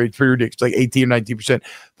explosive rate, pretty ridiculous, like 18 or 19%.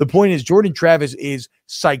 The point is Jordan Travis is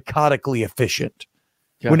psychotically efficient.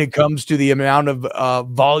 Yeah. When it comes to the amount of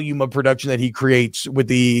volume of production that he creates with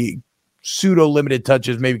the pseudo limited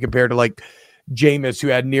touches, maybe compared to like Jameis, who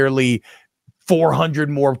had nearly 400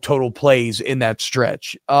 more total plays in that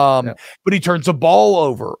stretch. But he turns the ball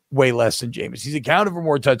over way less than Jameis. He's accounted for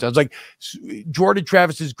more touchdowns. Like Jordan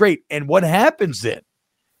Travis is great. And what happens then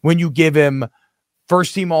when you give him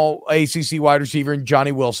first team all ACC wide receiver and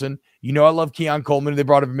Johnny Wilson? You know, I love Keon Coleman. They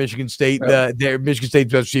brought him from Michigan State, their Michigan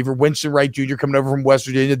State's best receiver. Winston Wright Jr. coming over from West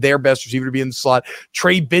Virginia, their best receiver to be in the slot.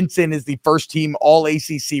 Trey Benson is the first team all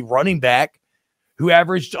ACC running back who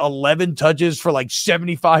averaged 11 touches for like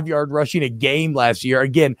 75-yard rushing a game last year.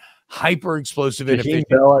 Again, hyper explosive. Jaheim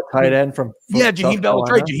Bell at tight end from Jaheim Bell.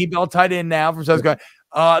 Right. Jaheim Bell tight end now from South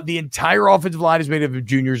Carolina. The entire offensive line is made up of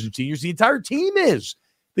juniors and seniors. The entire team is.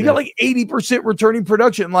 They got like 80% returning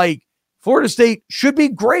production. Like Florida State should be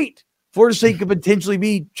great. Florida State could potentially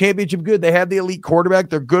be championship good. They have the elite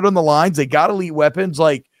quarterback. They're good on the lines. They got elite weapons.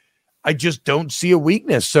 Like, I just don't see a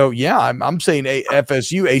weakness. So, yeah, I'm saying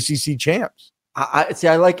FSU, ACC champs.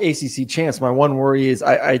 I like ACC champs. My one worry is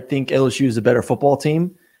I think LSU is a better football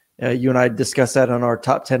team. You and I discussed that on our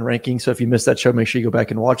top 10 rankings. So if you missed that show, make sure you go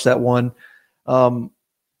back and watch that one.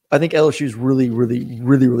 I think LSU is really, really,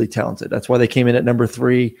 really, really talented. That's why they came in at number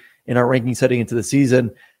 3 in our rankings heading into the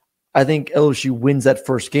season. I think LSU wins that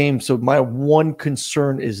first game. So my one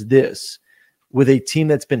concern is this: with a team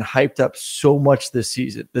that's been hyped up so much this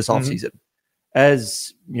offseason,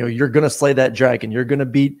 as you know, you're going to slay that dragon. You're going to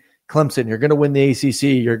beat Clemson. You're going to win the ACC.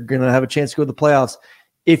 You're going to have a chance to go to the playoffs.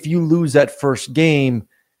 If you lose that first game,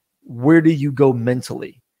 where do you go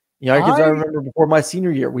mentally? You know, because I remember before my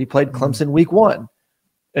senior year, we played Clemson week 1.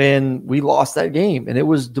 And we lost that game. And it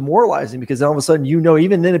was demoralizing because all of a sudden, you know,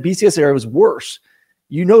 even in a BCS era, it was worse.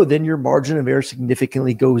 You know, then your margin of error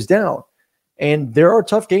significantly goes down. And there are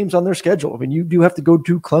tough games on their schedule. I mean, you do have to go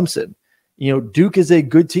to Clemson. You know, Duke is a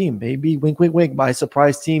good team. Maybe wink, wink, wink, my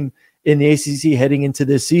surprise team in the ACC heading into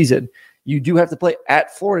this season. You do have to play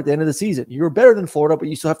at Florida at the end of the season. You're better than Florida, but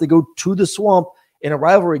you still have to go to the Swamp in a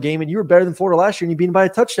rivalry game. And you were better than Florida last year and you beat them by a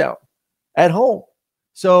touchdown at home.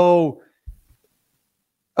 So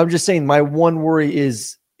I'm just saying my one worry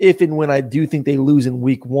is if and when I do think they lose in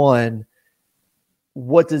week 1,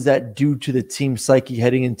 what does that do to the team psyche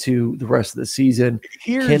heading into the rest of the season?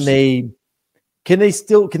 Can they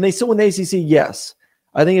still win the ACC? Yes.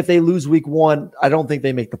 I think if they lose week 1, I don't think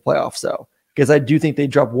they make the playoffs though, because I do think they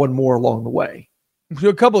drop one more along the way. So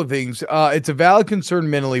a couple of things. It's a valid concern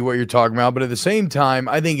mentally what you're talking about, but at the same time,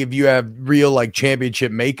 I think if you have real like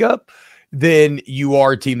championship makeup, then you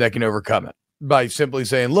are a team that can overcome it by simply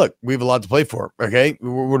saying, look, we have a lot to play for. Okay.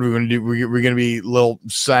 What are we going to do? We're going to be little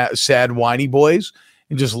sad, whiny boys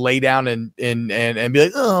and just lay down and be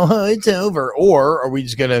like, oh, it's over. Or are we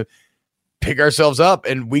just going to pick ourselves up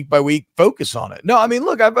and week by week focus on it? No, I mean,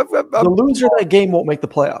 look, the loser of that game won't make the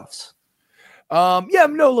playoffs.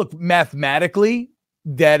 Look, mathematically,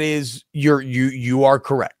 that is you are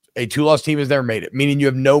correct. A 2-loss team has never made it, meaning you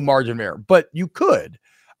have no margin of error, but you could.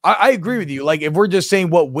 I agree with you. Like if we're just saying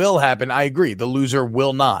what will happen, I agree. The loser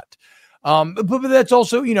will not. But that's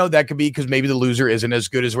also, you know, that could be because maybe the loser isn't as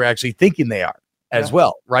good as we're actually thinking they are as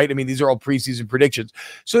well. Right. I mean, these are all preseason predictions.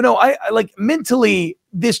 So no, I like mentally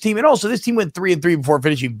this team. And also this team went 3-3 before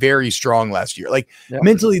finishing very strong last year. Like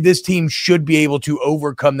mentally, this team should be able to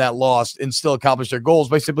overcome that loss and still accomplish their goals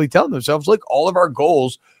by simply telling themselves, look, all of our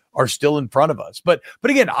goals are still in front of us. But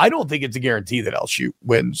again, I don't think it's a guarantee that LSU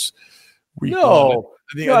wins. I don't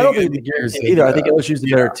think it's guaranteed either. I think LSU is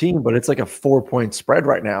the better team, but it's like a 4-point spread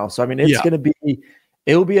right now. So I mean,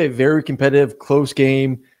 it'll be a very competitive, close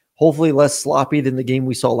game. Hopefully, less sloppy than the game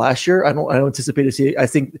we saw last year. I don't anticipate to see it. I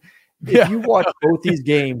think if you watch both these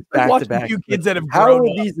games back to back, kids that have how are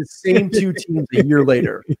these the same two teams a year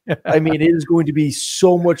later? I mean, it is going to be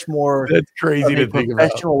so much more. That's crazy to think about.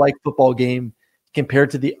 Professional like football game compared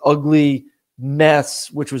to the ugly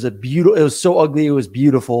mess, which was it was so ugly it was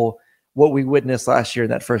beautiful. What we witnessed last year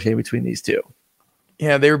in that first game between these two.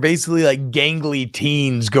 Yeah, they were basically like gangly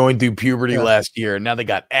teens going through puberty last year. And now they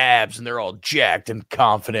got abs and they're all jacked and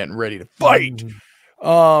confident and ready to fight.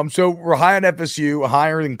 So we're high on FSU,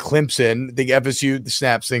 higher than Clemson. I think FSU, the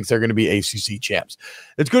Snaps, thinks they're going to be ACC champs.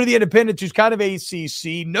 Let's go to the Independents, who's kind of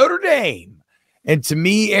ACC, Notre Dame. And to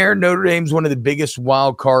me, Aaron, Notre Dame's one of the biggest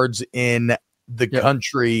wild cards in the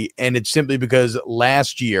country. And it's simply because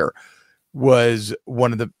last year was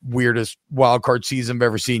one of the weirdest wild card seasons I've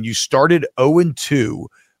ever seen. You started 0-2,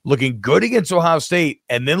 looking good against Ohio State,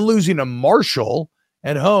 and then losing to Marshall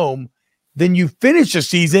at home. Then you finish the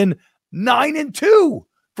season 9-2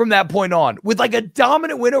 from that point on with like a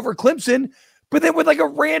dominant win over Clemson, but then with like a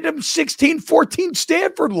random 16-14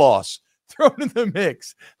 Stanford loss thrown in the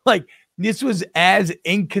mix. Like this was as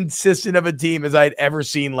inconsistent of a team as I'd ever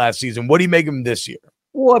seen last season. What do you make them this year?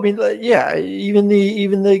 Well, I mean, yeah, even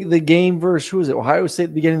the game versus who was it? Ohio State at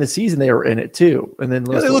the beginning of the season, they were in it too, and then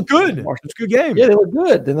they look good. It's a good game. Yeah, they look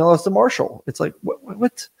good. Then they lost to Marshall. It's like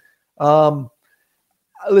what?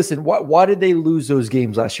 Listen, why did they lose those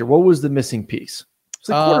games last year? What was the missing piece? It's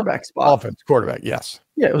the quarterback spot. Offense, quarterback, yes.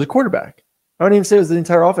 Yeah, it was a quarterback. I don't even say it was the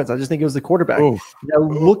entire offense. I just think it was the quarterback. Oof. Now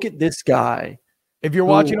look at this guy. If you're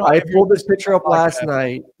watching, I pulled this picture up last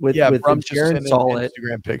night with Sharon saw it.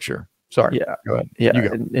 Instagram picture. Sorry. Yeah. Go ahead. Yeah.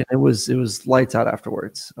 And it was lights out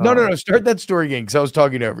afterwards. No. Start that story again because I was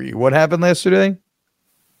talking over you. What happened yesterday?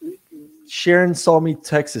 Sharon saw me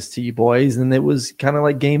text this to you boys, and it was kind of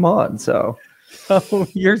like game on. So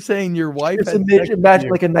you're saying your wife imagine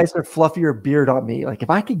like a nicer, fluffier beard on me. Like if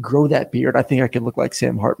I could grow that beard, I think I could look like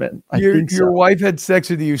Sam Hartman. Your wife had sex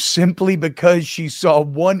with you simply because she saw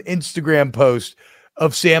one Instagram post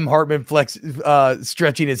of Sam Hartman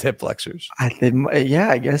stretching his hip flexors.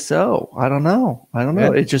 I guess so. I don't know.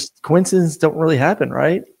 Yeah. It just coincidences don't really happen,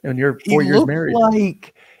 right? When you're 4 years married.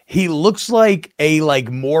 He looks like a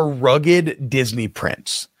more rugged Disney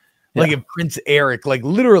prince. Yeah. Like if Prince Eric,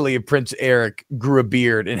 literally if Prince Eric grew a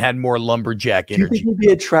beard and had more lumberjack energy. Do you think he'd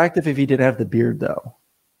be attractive if he didn't have the beard though?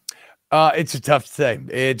 It's tough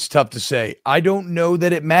to say. I don't know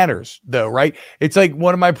that it matters though, right? It's like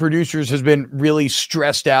one of my producers has been really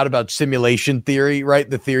stressed out about simulation theory, right?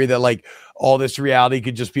 The theory that all this reality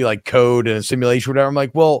could just be like code and a simulation, whatever. I'm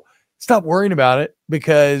like, well, stop worrying about it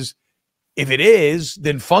because if it is,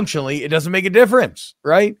 then functionally it doesn't make a difference,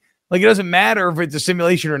 right? Like it doesn't matter if it's a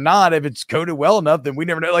simulation or not. If it's coded well enough, then we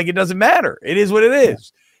never know. It doesn't matter. It is what it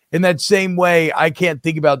is. In that same way, I can't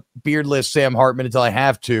think about beardless Sam Hartman until I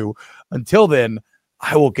have to. Until then,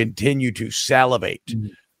 I will continue to salivate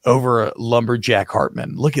over a lumberjack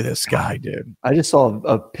Hartman. Look at this guy, dude. I just saw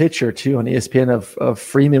a picture too on ESPN of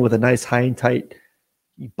Freeman with a nice high and tight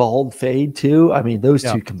bald fade too. I mean, those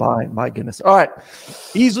two combined, my goodness. All right.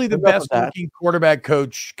 Easily the best looking quarterback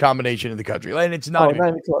coach combination in the country. And it's not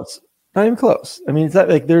even close. Not even close. I mean, it's not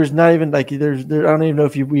like there's not even I don't even know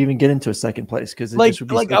if we even get into a second place because I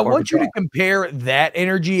want you to compare that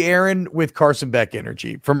energy, Aaron, with Carson Beck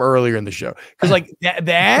energy from earlier in the show. Because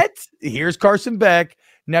here's Carson Beck.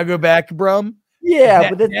 Now go back, Brum. Yeah,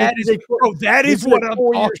 but that is what I'm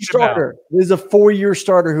talking starter. about. This is a 4-year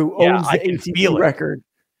starter who owns the ACC record.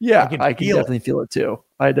 Yeah, I can definitely feel it too.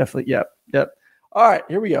 I definitely, yep. All right,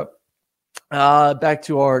 here we go. Back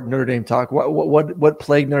to our Notre Dame talk. What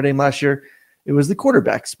plagued Notre Dame last year? It was the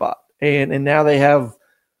quarterback spot, and now they have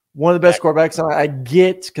one of the best quarterbacks. I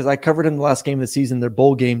get because I covered him the last game of the season, their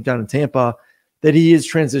bowl game down in Tampa, that he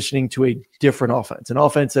is transitioning to a different offense, an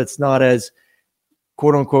offense that's not as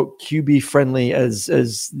quote unquote QB friendly as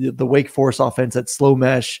the Wake Forest offense, that slow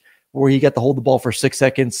mesh where he got to hold the ball for 6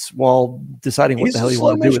 seconds while deciding what the hell you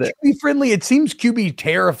want to do with it. QB friendly. It seems QB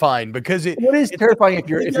terrifying because what is terrifying if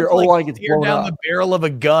your O line gets blown down the barrel of a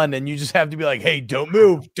gun and you just have to be like, hey, don't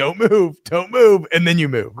move, and then you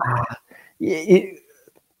move.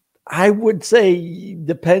 I would say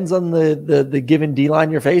depends on the given D line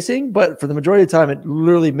you're facing, but for the majority of the time, it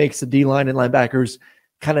literally makes the D line and linebackers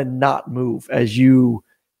kind of not move as you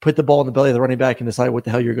put the ball in the belly of the running back and decide what the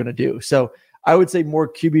hell you're going to do. So I would say more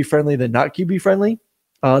QB friendly than not QB friendly.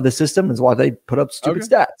 The system is why they put up stupid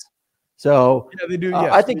stats. So they do.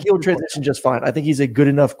 I think he'll transition just fine. I think he's a good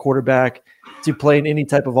enough quarterback to play in any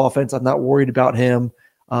type of offense. I'm not worried about him.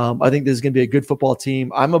 I think this is going to be a good football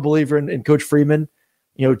team. I'm a believer in Coach Freeman.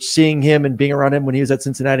 Seeing him and being around him when he was at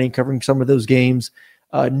Cincinnati and covering some of those games,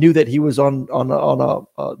 knew that he was on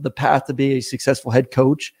the path to be a successful head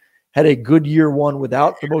coach. Had a good year one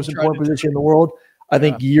without the most important position in the world. I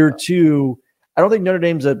think year two. I don't think Notre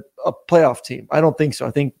Dame's a playoff team. I don't think so.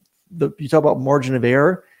 I think you talk about margin of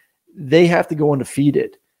error. They have to go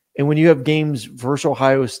undefeated. And when you have games versus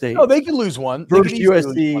Ohio State. Oh, they can lose one. Versus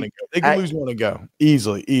USC. They can lose one and go.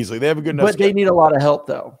 Easily. They have a good enough schedule. They need a lot of help,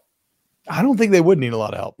 though. I don't think they would need a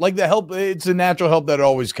lot of help. The help, it's a natural help that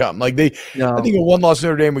always come. I think a one-loss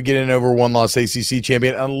Notre Dame would get in over a one-loss ACC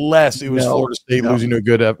champion unless it was Florida State losing to a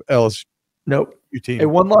good LSU team. A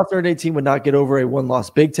one-loss Notre Dame team would not get over a one-loss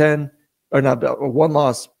Big Ten. Or not a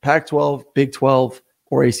one-loss Pac-12, Big 12,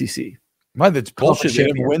 or ACC. That's bullshit.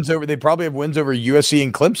 They probably have wins over USC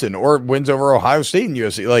and Clemson, or wins over Ohio State and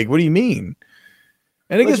USC. What do you mean?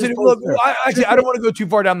 And I guess I don't want to go too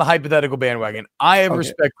far down the hypothetical bandwagon. I have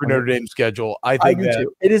respect for Notre Dame's schedule. I think that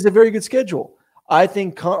too. It is a very good schedule. I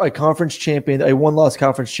think a conference champion, a one-loss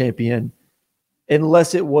conference champion,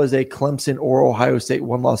 unless it was a Clemson or Ohio State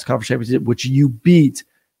one-loss conference championship, which you beat,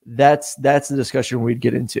 that's the discussion we'd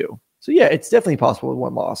get into. So, yeah, it's definitely possible with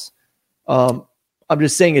one loss. I'm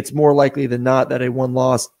just saying it's more likely than not that a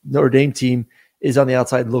one-loss Notre Dame team is on the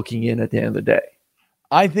outside looking in at the end of the day.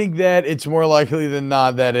 I think that it's more likely than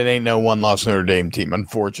not that it ain't no one-loss Notre Dame team,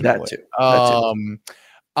 unfortunately. That too.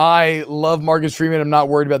 I love Marcus Freeman. I'm not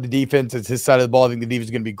worried about the defense. It's his side of the ball. I think the defense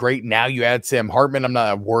is going to be great. Now you add Sam Hartman. I'm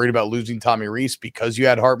not worried about losing Tommy Rees because you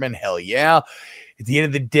had Hartman. Hell yeah. At the end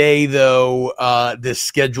of the day, though, this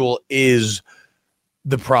schedule is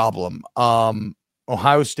the problem.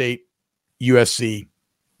 Ohio State, USC,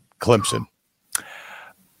 Clemson.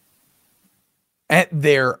 At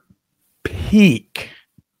their peak,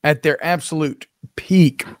 at their absolute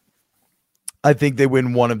peak, I think they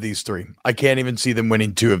win one of these three. I can't even see them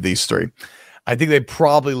winning two of these three. I think they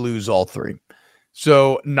probably lose all three.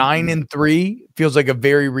 So 9-3 feels like a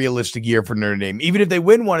very realistic year for Notre Dame. Even if they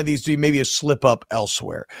win one of these three, maybe a slip up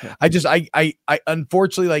elsewhere. Yeah. I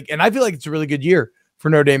unfortunately and I feel like it's a really good year for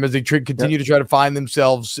Notre Dame as they continue to try to find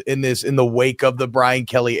themselves in the wake of the Brian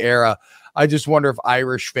Kelly era. I just wonder if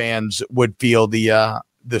Irish fans would feel the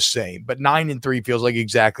same. But 9-3 feels like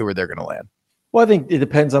exactly where they're going to land. Well, I think it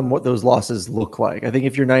depends on what those losses look like. I think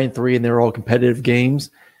if you're 9-3 and they're all competitive games,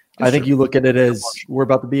 I think you look at it as we're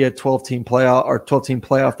about to be a 12-team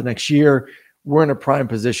playoff the next year. We're in a prime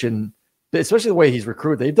position, especially the way he's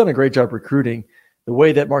recruited. They've done a great job recruiting. The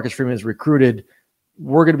way that Marcus Freeman is recruited,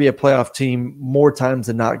 we're going to be a playoff team more times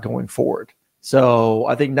than not going forward. So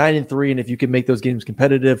I think 9-3, and if you can make those games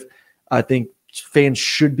competitive, I think fans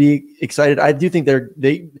should be excited. I do think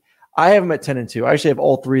I have them at 10-2. I actually have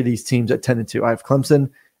all three of these teams at 10-2. I have Clemson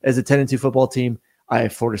as a 10-2 football team. I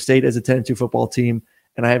have Florida State as a 10-2 football team.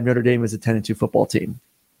 And I have Notre Dame as a 10-2 football team.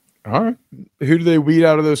 All right. Who do they beat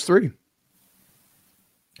out of those three?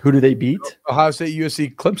 Who do they beat? Ohio State,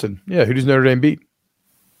 USC, Clemson. Yeah, who does Notre Dame beat?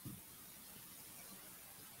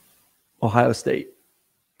 Ohio State.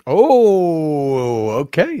 Oh,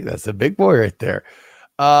 okay. That's a big boy right there.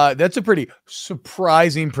 That's a pretty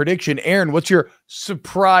surprising prediction. Aaron, what's your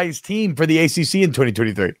surprise team for the ACC in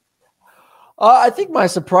 2023? I think my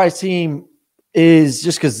surprise team is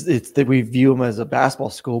just because it's that we view them as a basketball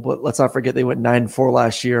school, but let's not forget they went 9-4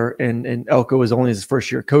 last year, and Elko was only his first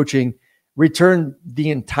year coaching. Returned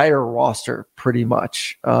the entire roster pretty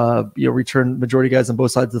much. Returned majority guys on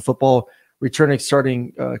both sides of the football. Returning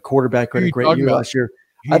starting quarterback who had a great year last year.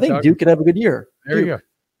 I think Duke could have a good year. There you go.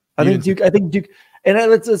 I think Duke. And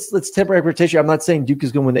let's temper expectation. I'm not saying Duke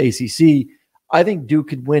is going to win the ACC. I think Duke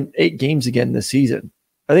could win 8 games again this season.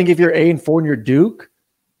 I think if you're 8-4 and you're Duke,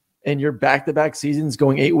 and your back-to-back seasons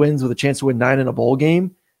going 8 wins with a chance to win 9 in a bowl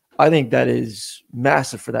game, I think that is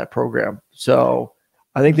massive for that program. So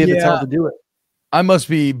I think they have the talent to do it. I must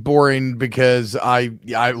be boring because I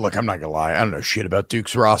look, I'm not gonna lie. I don't know shit about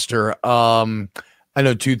Duke's roster. I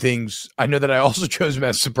know two things. I know that I also chose them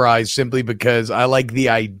as surprise simply because I like the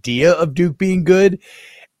idea of Duke being good.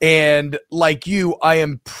 And like you, I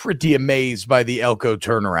am pretty amazed by the Elko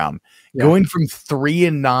turnaround. Yeah. Going from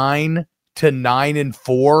 3-9 to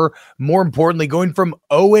 9-4. More importantly, going from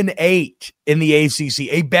 0-8 in the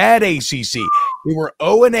ACC, a bad ACC. They were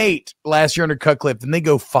 0-8 last year under Cutcliffe, and they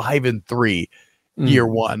go 5-3 year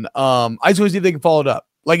one. I just want to see if they can follow it up.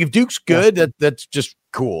 Like if Duke's good, that's just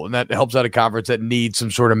cool, and that helps out a conference that needs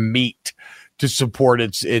some sort of meat to support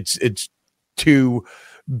its two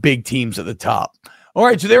big teams at the top. All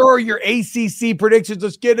right, so there are your ACC predictions.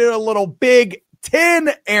 Let's get in a little Big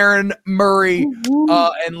 10, Aaron Murray.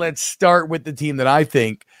 And let's start with the team that I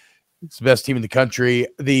think is the best team in the country,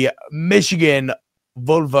 the Michigan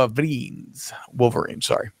Wolverines.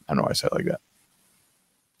 Sorry. I don't know why I said it like that.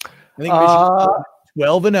 I think Michigan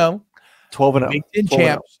 12-0. 12-0. Big Ten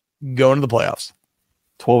champs going to the playoffs.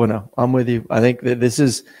 12-0. I'm with you. I think that this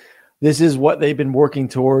is what they've been working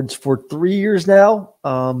towards for 3 years now.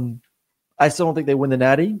 I still don't think they win the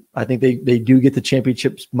Natty. I think they do get the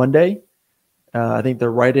championships Monday. I think they're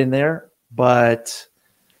right in there, but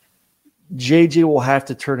JJ will have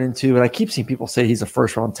to turn into, and I keep seeing people say he's a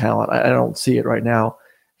first-round talent. I don't see it right now.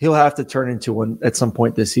 He'll have to turn into one at some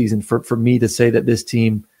point this season for me to say that this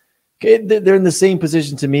team, they're in the same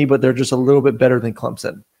position to me, but they're just a little bit better than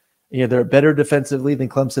Clemson. They're better defensively than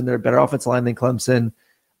Clemson. They're a better offensive line than Clemson.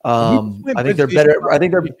 I think they're better. I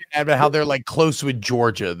think they're about how they're like close with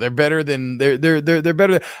Georgia. They're better than they're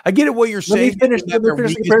better. I get it. What you're saying? Let me finish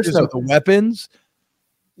the weapons.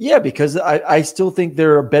 Yeah, because I still think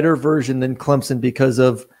they're a better version than Clemson because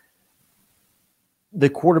of the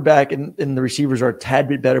quarterback and the receivers are a tad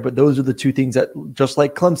bit better. But those are the two things that, just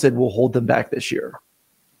like Clemson, will hold them back this year.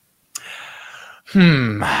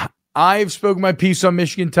 I've spoken my piece on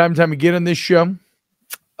Michigan time and time again on this show.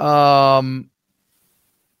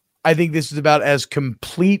 I think this is about as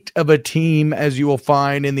complete of a team as you will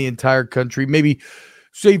find in the entire country. Maybe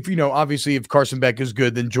say, obviously if Carson Beck is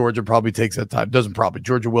good, then Georgia probably takes that title.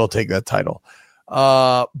 Georgia will take that title.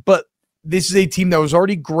 But this is a team that was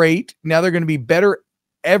already great. Now they're going to be better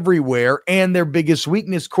everywhere, and their biggest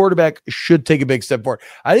weakness, quarterback, should take a big step forward.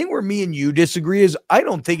 I think where me and you disagree is I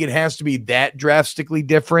don't think it has to be that drastically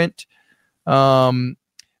different.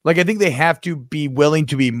 I think they have to be willing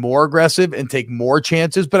to be more aggressive and take more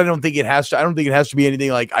chances, but I don't think it has to be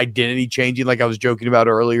anything like identity changing, like I was joking about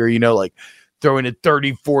earlier, like throwing it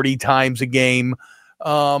 30, 40 times a game.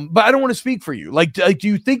 But I don't want to speak for you. Do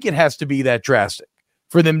you think it has to be that drastic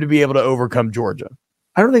for them to be able to overcome Georgia?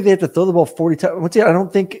 I don't think they have to throw the ball 40 times. Once again,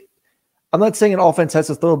 I'm not saying an offense has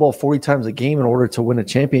to throw the ball 40 times a game in order to win a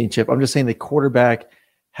championship. I'm just saying the quarterback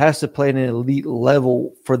has to play at an elite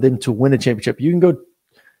level for them to win a championship. You can go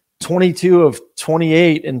 22 of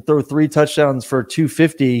 28 and throw 3 touchdowns for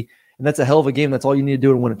 250, and that's a hell of a game. That's all you need to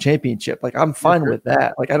do to win a championship. I'm fine with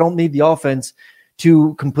that. I don't need the offense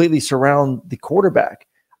to completely surround the quarterback.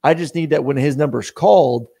 I just need that when his number's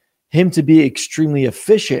called, him to be extremely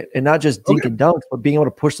efficient and not just dink and dunk, but being able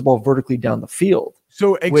to push the ball vertically down the field.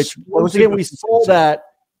 So, which once again, we saw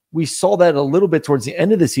that a little bit towards the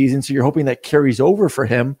end of the season. So you're hoping that carries over for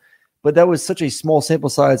him. But that was such a small sample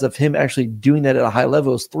size of him actually doing that at a high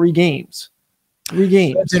level. It was 3 games. 3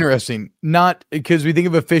 games. That's interesting. Not because we think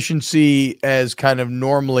of efficiency as kind of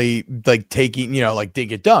normally taking,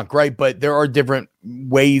 dink and dunk, right? But there are different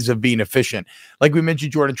ways of being efficient. Like we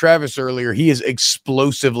mentioned Jordan Travis earlier, he is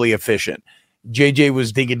explosively efficient. JJ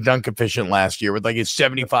was dink and dunk efficient last year with his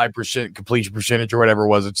 75% completion percentage or whatever it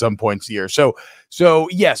was at some points a year. So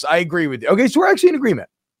yes, I agree with you. Okay, so we're actually in agreement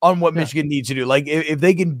on what Michigan needs to do. If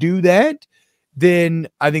they can do that, then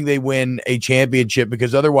I think they win a championship,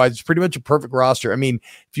 because otherwise it's pretty much a perfect roster. I mean,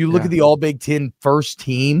 if you look at the All Big Ten first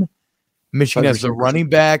team, Michigan has the running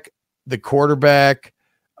back, the quarterback,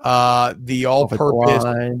 the all-purpose,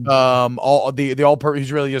 the all-purpose.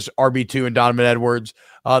 He's really just RB2 and Donovan Edwards.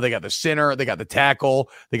 They got the center, they got the tackle,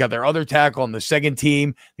 they got their other tackle on the second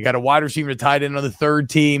team, they got a wide receiver tight end on the third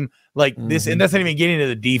team. This, and that's not even getting to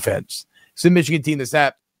the defense. It's the Michigan team that's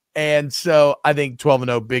that. And so I think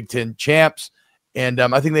 12-0 Big Ten champs, and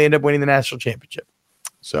I think they end up winning the national championship.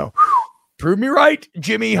 So prove me right,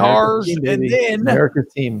 Jimmy Hars. And then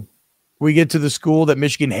America's team. We get to the school that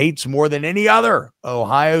Michigan hates more than any other,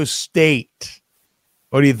 Ohio State.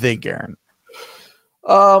 What do you think, Aaron?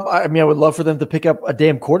 I would love for them to pick up a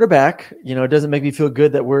damn quarterback. It doesn't make me feel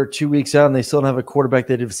good that we're 2 weeks out and they still don't have a quarterback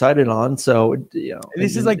they've decided on. So,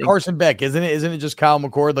 this is like Carson Beck, isn't it? Isn't it just Kyle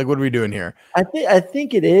McCord? What are we doing here? I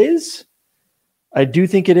think it is. I do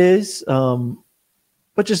think it is.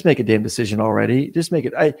 But just make a damn decision already. Just make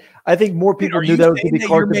it. I think more people knew that was going to be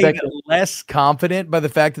Carson Beck. Less confident by the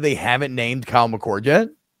fact that they haven't named Kyle McCord yet?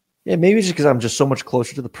 Yeah, maybe it's just because I'm just so much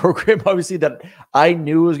closer to the program, obviously, that I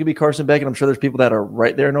knew it was going to be Carson Beck, and I'm sure there's people that are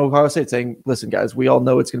right there in Ohio State saying, listen, guys, we all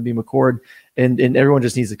know it's going to be McCord, and everyone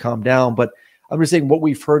just needs to calm down. But I'm just saying what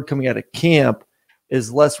we've heard coming out of camp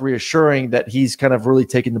is less reassuring, that he's kind of really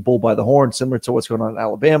taking the bull by the horn, similar to what's going on in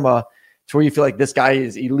Alabama, to where you feel like this guy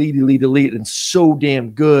is elite, and so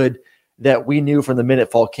damn good that we knew from the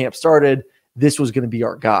minute fall camp started this was going to be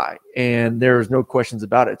our guy, and there's no questions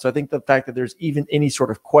about it. So I think the fact that there's even any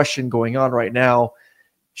sort of question going on right now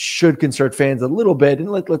should concern fans a little bit,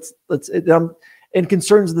 and let's and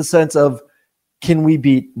concerns in the sense of, can we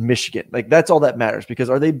beat Michigan? That's all that matters, because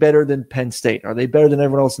are they better than Penn State? Are they better than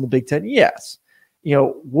everyone else in the Big Ten? Yes.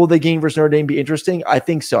 Will they game versus Notre Dame be interesting? I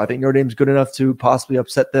think so. I think Notre Dame's good enough to possibly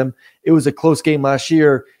upset them. It was a close game last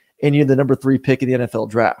year, and you're the number 3 pick in the NFL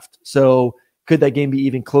draft. So could that game be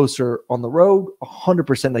even closer on the road?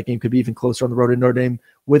 100% that game could be even closer on the road, in Notre Dame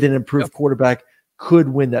with an improved quarterback could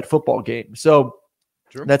win that football game. So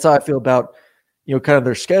that's how I feel about, kind of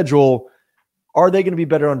their schedule. Are they going to be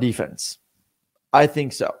better on defense? I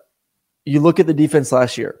think so. You look at the defense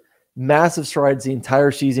last year, massive strides the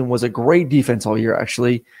entire season, was a great defense all year,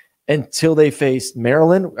 actually, until they faced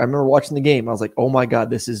Maryland. I remember watching the game. I was like, oh my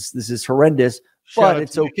God, this is horrendous, but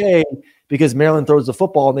it's okay, because Maryland throws the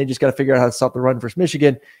football and they just got to figure out how to stop the run versus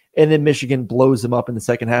Michigan. And then Michigan blows them up in the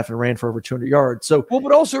second half and ran for over 200 yards. So,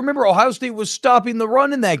 but also remember, Ohio State was stopping the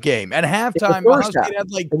run in that game. At halftime, Ohio State had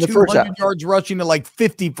 200 yards rushing to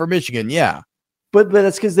 50 for Michigan. Yeah. But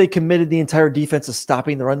that's because they committed the entire defense to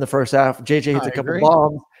stopping the run in the first half. JJ hits a couple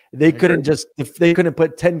bombs. They couldn't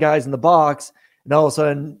put 10 guys in the box, and all of a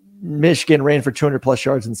sudden Michigan ran for 200 plus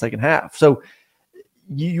yards in the second half. So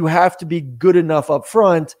you have to be good enough up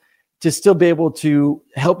front to still be able to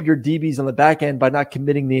help your DBs on the back end by not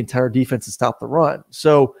committing the entire defense to stop the run.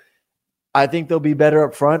 So I think they'll be better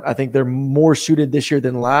up front. I think they're more suited this year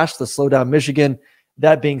than last to slow down Michigan.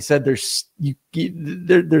 That being said, there's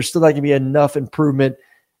still not going to be enough improvement,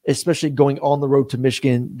 especially going on the road to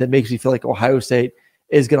Michigan, that makes me feel like Ohio State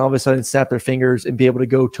is going to all of a sudden snap their fingers and be able to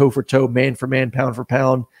go toe for toe, man for man, pound for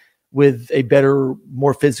pound with a better,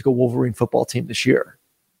 more physical Wolverine football team this year.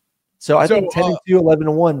 So I think 10-2,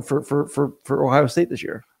 11-1 for Ohio State this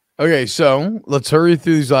year. Okay, so let's hurry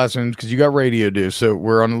through these last ones because you got radio due, so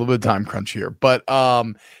we're on a little bit of time crunch here. But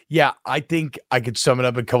yeah, I think I could sum it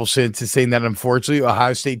up in a couple sentences saying that unfortunately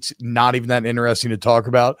Ohio State's not even that interesting to talk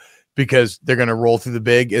about because they're going to roll through the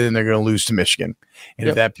big and then they're going to lose to Michigan. And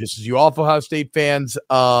if that pisses you off, Ohio State fans,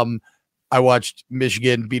 I watched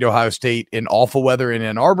Michigan beat Ohio State in awful weather in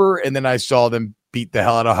Ann Arbor, and then I saw them beat the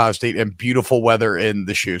hell out of Ohio State in beautiful weather in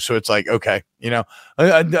the shoe. So it's like, okay,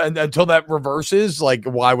 until that reverses, like,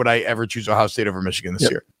 why would I ever choose Ohio State over Michigan this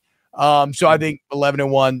year? So I think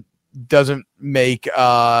 11-1 doesn't make,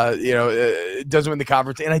 it doesn't win the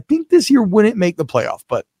conference. And I think this year wouldn't make the playoff,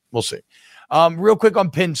 but we'll see. Real quick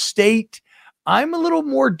on Penn State. I'm a little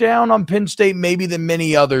more down on Penn State maybe than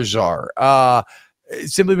many others are.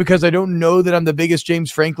 Simply because I don't know that I'm the biggest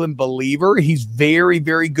James Franklin believer. He's very,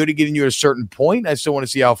 very good at getting you at a certain point. I still want to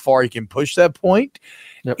see how far he can push that point.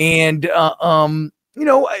 Yep. And,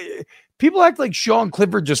 people act like Sean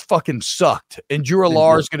Clifford just fucking sucked. And Drew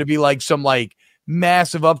Allar is going to be like some like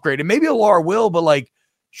massive upgrade. And maybe Allar will, but like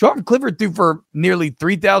Sean Clifford threw for nearly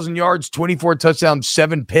 3,000 yards, 24 touchdowns,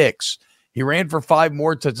 7 picks. He ran for 5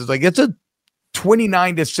 more touchdowns. Like it's a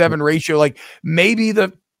 29-7 ratio. Like maybe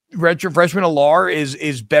the redshirt freshman Allar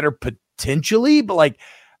is better potentially, but like,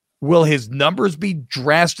 will his numbers be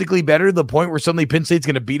drastically better to the point where suddenly Penn State's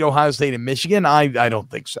going to beat Ohio State and Michigan? I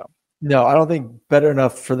don't think so. No, I don't think better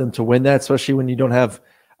enough for them to win that, especially when you don't have,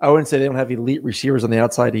 I wouldn't say they don't have elite receivers on the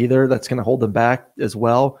outside either. That's going to hold them back as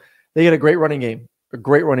well. They get a great running game.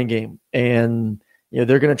 And,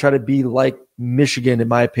 they're going to try to be like Michigan, in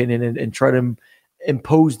my opinion, and try to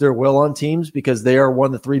impose their will on teams because they are one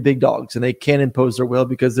of the 3 big dogs and they can impose their will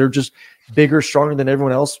because they're just bigger, stronger than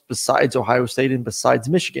everyone else besides Ohio State and besides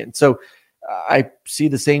Michigan. So I see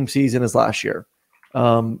the same season as last year.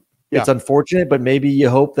 It's unfortunate, but maybe you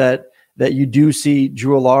hope that you do see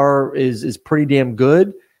Drew Allar is pretty damn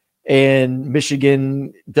good. And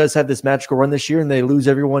Michigan does have this magical run this year and they lose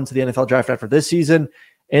everyone to the NFL draft after this season.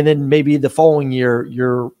 And then maybe the following year,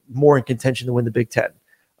 you're more in contention to win the Big Ten.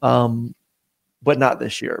 But not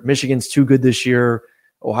this year. Michigan's too good this year.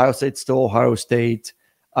 Ohio State's still Ohio State.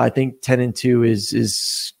 I think 10-2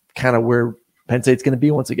 is kind of where Penn State's going to be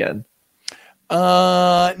once again.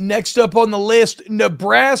 Next up on the list,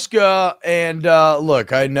 Nebraska. And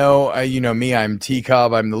look, I know, me, I'm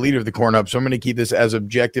T-Cobb. I'm the leader of the Corn Hub, so I'm going to keep this as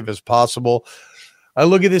objective as possible. I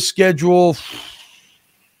look at this schedule.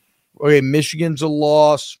 Okay, Michigan's a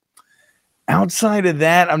loss. Outside of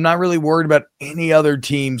that, I'm not really worried about any other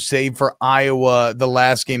team save for Iowa, the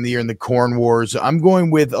last game of the year in the Corn Wars. I'm going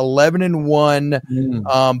with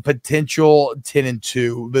 11-1, potential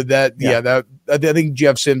 10-2. But I think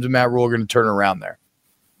Jeff Sims and Matt Rule are going to turn around there.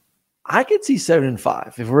 I could see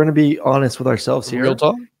 7-5 if we're going to be honest with ourselves here. Real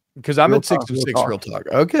talk, because I'm at 6-6. Real talk.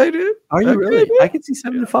 Okay, dude. Are you really? Dude. I could see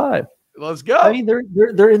 7-5. Let's go. I mean, they're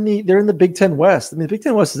in the Big Ten West. I mean, the Big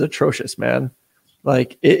Ten West is atrocious, man.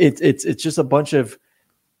 Like it's just a bunch of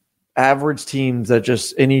average teams that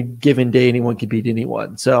just any given day anyone can beat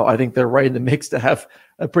anyone. So I think they're right in the mix to have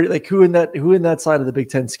a pretty like who in that side of the Big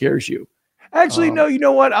Ten scares you. Actually, no. You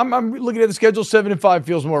know what? I'm looking at the schedule. 7-5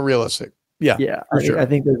 feels more realistic. Yeah. I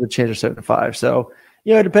think there's a chance of 7-5. So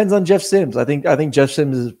it depends on Jeff Sims. I think Jeff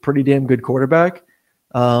Sims is a pretty damn good quarterback.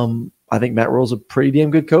 I think Matt Rule's a pretty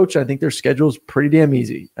damn good coach. I think their schedule is pretty damn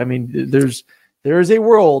easy. I mean, there is a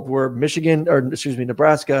world where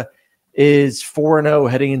Nebraska is 4-0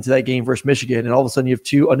 heading into that game versus Michigan, and all of a sudden you have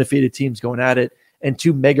 2 undefeated teams going at it and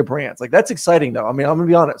 2 mega brands. Like that's exciting, though. I mean, I'm gonna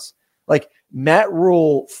be honest. Like Matt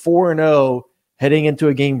Rule 4-0 heading into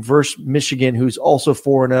a game versus Michigan, who's also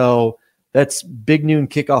 4-0. That's big noon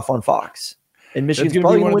kickoff on Fox, and Michigan's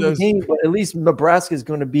probably going to win the game, but at least Nebraska is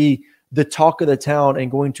going to be the talk of the town and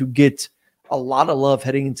going to get a lot of love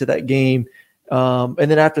heading into that game. And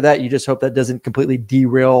then after that, you just hope that doesn't completely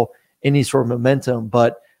derail any sort of momentum.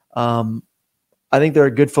 But I think they're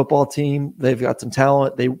a good football team. They've got some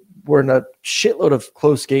talent. They were in a shitload of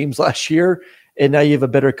close games last year, and now you have a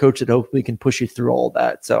better coach that hopefully can push you through all of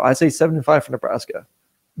that. So I say 7-5 for Nebraska.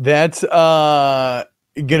 That's going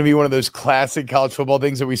to be one of those classic college football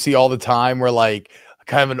things that we see all the time where like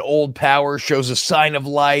kind of an old power shows a sign of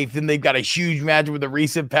life, and they've got a huge match with a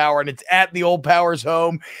recent power, and it's at the old power's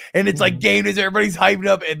home, and it's like game days, everybody's hyping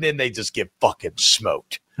up, and then they just get fucking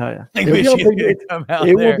smoked. Oh, yeah. It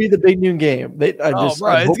will be the big noon game. The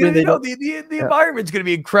environment's going to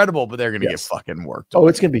be incredible, but they're going to get fucking worked. Oh,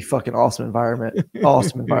 it's going to be fucking awesome environment.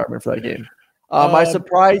 Awesome environment for that game. My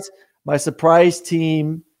surprise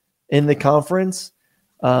team in the conference,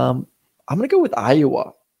 I'm going to go with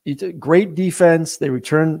Iowa. Great defense. They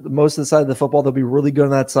return most of the side of the football. They'll be really good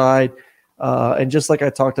on that side. And just like I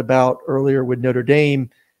talked about earlier with Notre Dame,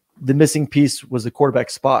 the missing piece was the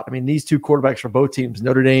quarterback spot. I mean, these two quarterbacks for both teams,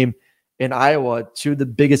 Notre Dame and Iowa, two of the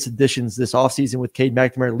biggest additions this offseason with Cade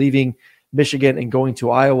McNamara leaving Michigan and going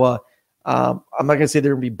to Iowa. I'm not going to say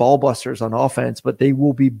they're going to be ball busters on offense, but they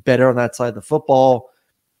will be better on that side of the football.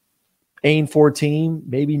 8-4 team,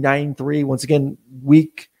 maybe 9-3. Once again,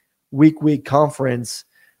 week conference.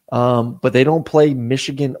 But they don't play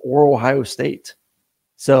Michigan or Ohio State.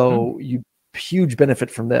 So huge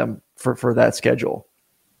benefit from them for that schedule.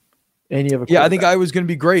 And you have I think I was going to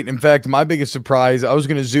be great. In fact, my biggest surprise, I was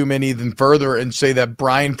going to zoom in even further and say that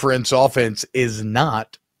Brian Ferentz offense is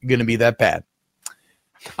not going to be that bad.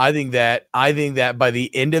 I think that by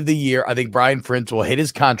the end of the year, I think Brian Ferentz will hit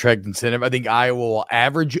his contract incentive. I think Iowa will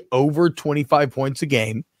average over 25 points a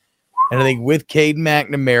game. And I think with Cade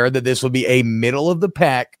McNamara that this will be a middle of the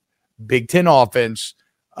pack Big Ten offense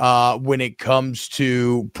when it comes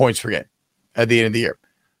to points per game at the end of the year.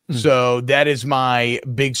 So that is my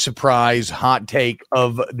big surprise hot take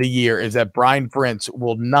of the year, is that Brian Ferentz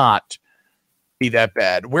will not be that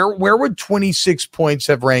bad. Where would 26 points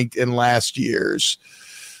have ranked in last year's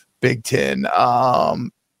Big Ten?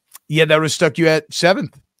 That would have stuck you at 6th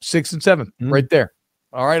and 7th, right there.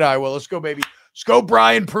 All right, Iowa, let's go, baby. Let's go,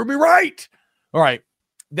 Brian. Prove me right. All right.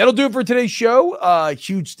 That'll do it for today's show.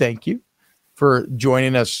 Huge thank you for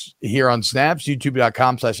joining us here on Snaps,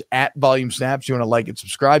 youtube.com/@volumesnaps. You want to like and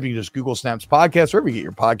subscribe, you can just Google Snaps Podcast, wherever you get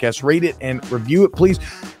your podcast, rate it and review it, please.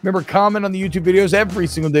 Remember, comment on the YouTube videos every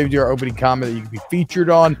single day. We do our opening comment that you can be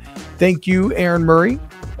featured on. Thank you, Aaron Murray.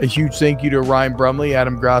 A huge thank you to Ryan Brumley,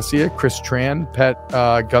 Adam Gracia, Chris Tran, Pat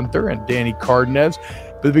Gunther, and Danny Cardenas.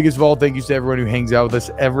 But the biggest of all, thank you to everyone who hangs out with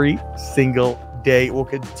us every single day. We'll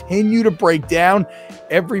continue to break down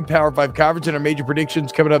every Power 5 conference and our major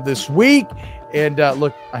predictions coming up this week. And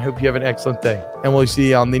look, I hope you have an excellent day. And we'll see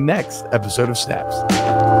you on the next episode of Snaps.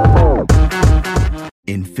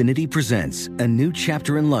 Infinity presents a new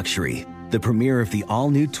chapter in luxury. The premiere of the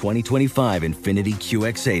all-new 2025 Infinity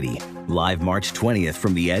QX80. Live March 20th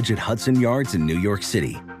from the Edge at Hudson Yards in New York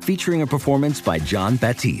City. Featuring a performance by John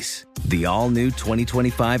Batiste. The all-new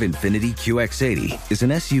 2025 Infinity QX80 is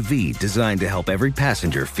an SUV designed to help every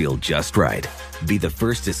passenger feel just right. Be the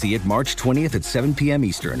first to see it March 20th at 7 p.m.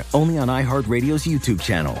 Eastern, only on iHeartRadio's YouTube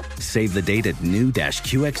channel. Save the date at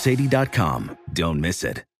new-QX80.com. Don't miss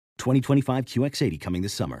it. 2025 QX80 coming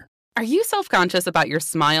this summer. Are you self-conscious about your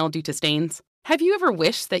smile due to stains? Have you ever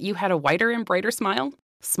wished that you had a whiter and brighter smile?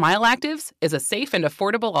 Smile Actives is a safe and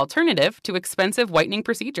affordable alternative to expensive whitening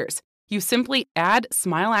procedures. You simply add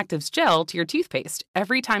Smile Actives gel to your toothpaste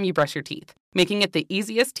every time you brush your teeth, making it the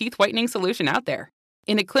easiest teeth whitening solution out there.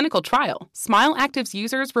 In a clinical trial, Smile Actives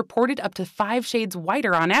users reported up to 5 shades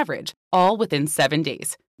whiter on average, all within 7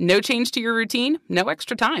 days. No change to your routine, no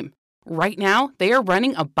extra time. Right now, they are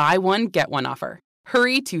running a buy one, get one offer.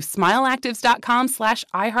 Hurry to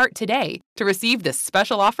smileactives.com/iHeart today to receive this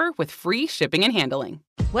special offer with free shipping and handling.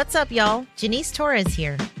 What's up, y'all? Janice Torres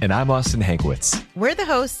here. And I'm Austin Hankwitz. We're the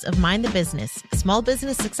hosts of Mind the Business, Small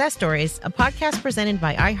Business Success Stories, a podcast presented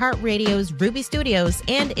by iHeartRadio's Ruby Studios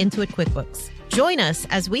and Intuit QuickBooks. Join us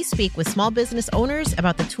as we speak with small business owners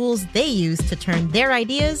about the tools they use to turn their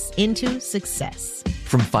ideas into success.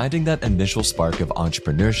 From finding that initial spark of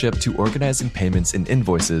entrepreneurship to organizing payments and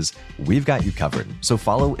invoices, we've got you covered. So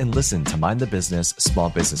follow and listen to Mind the Business, Small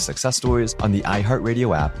Business Success Stories on the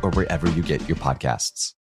iHeartRadio app or wherever you get your podcasts.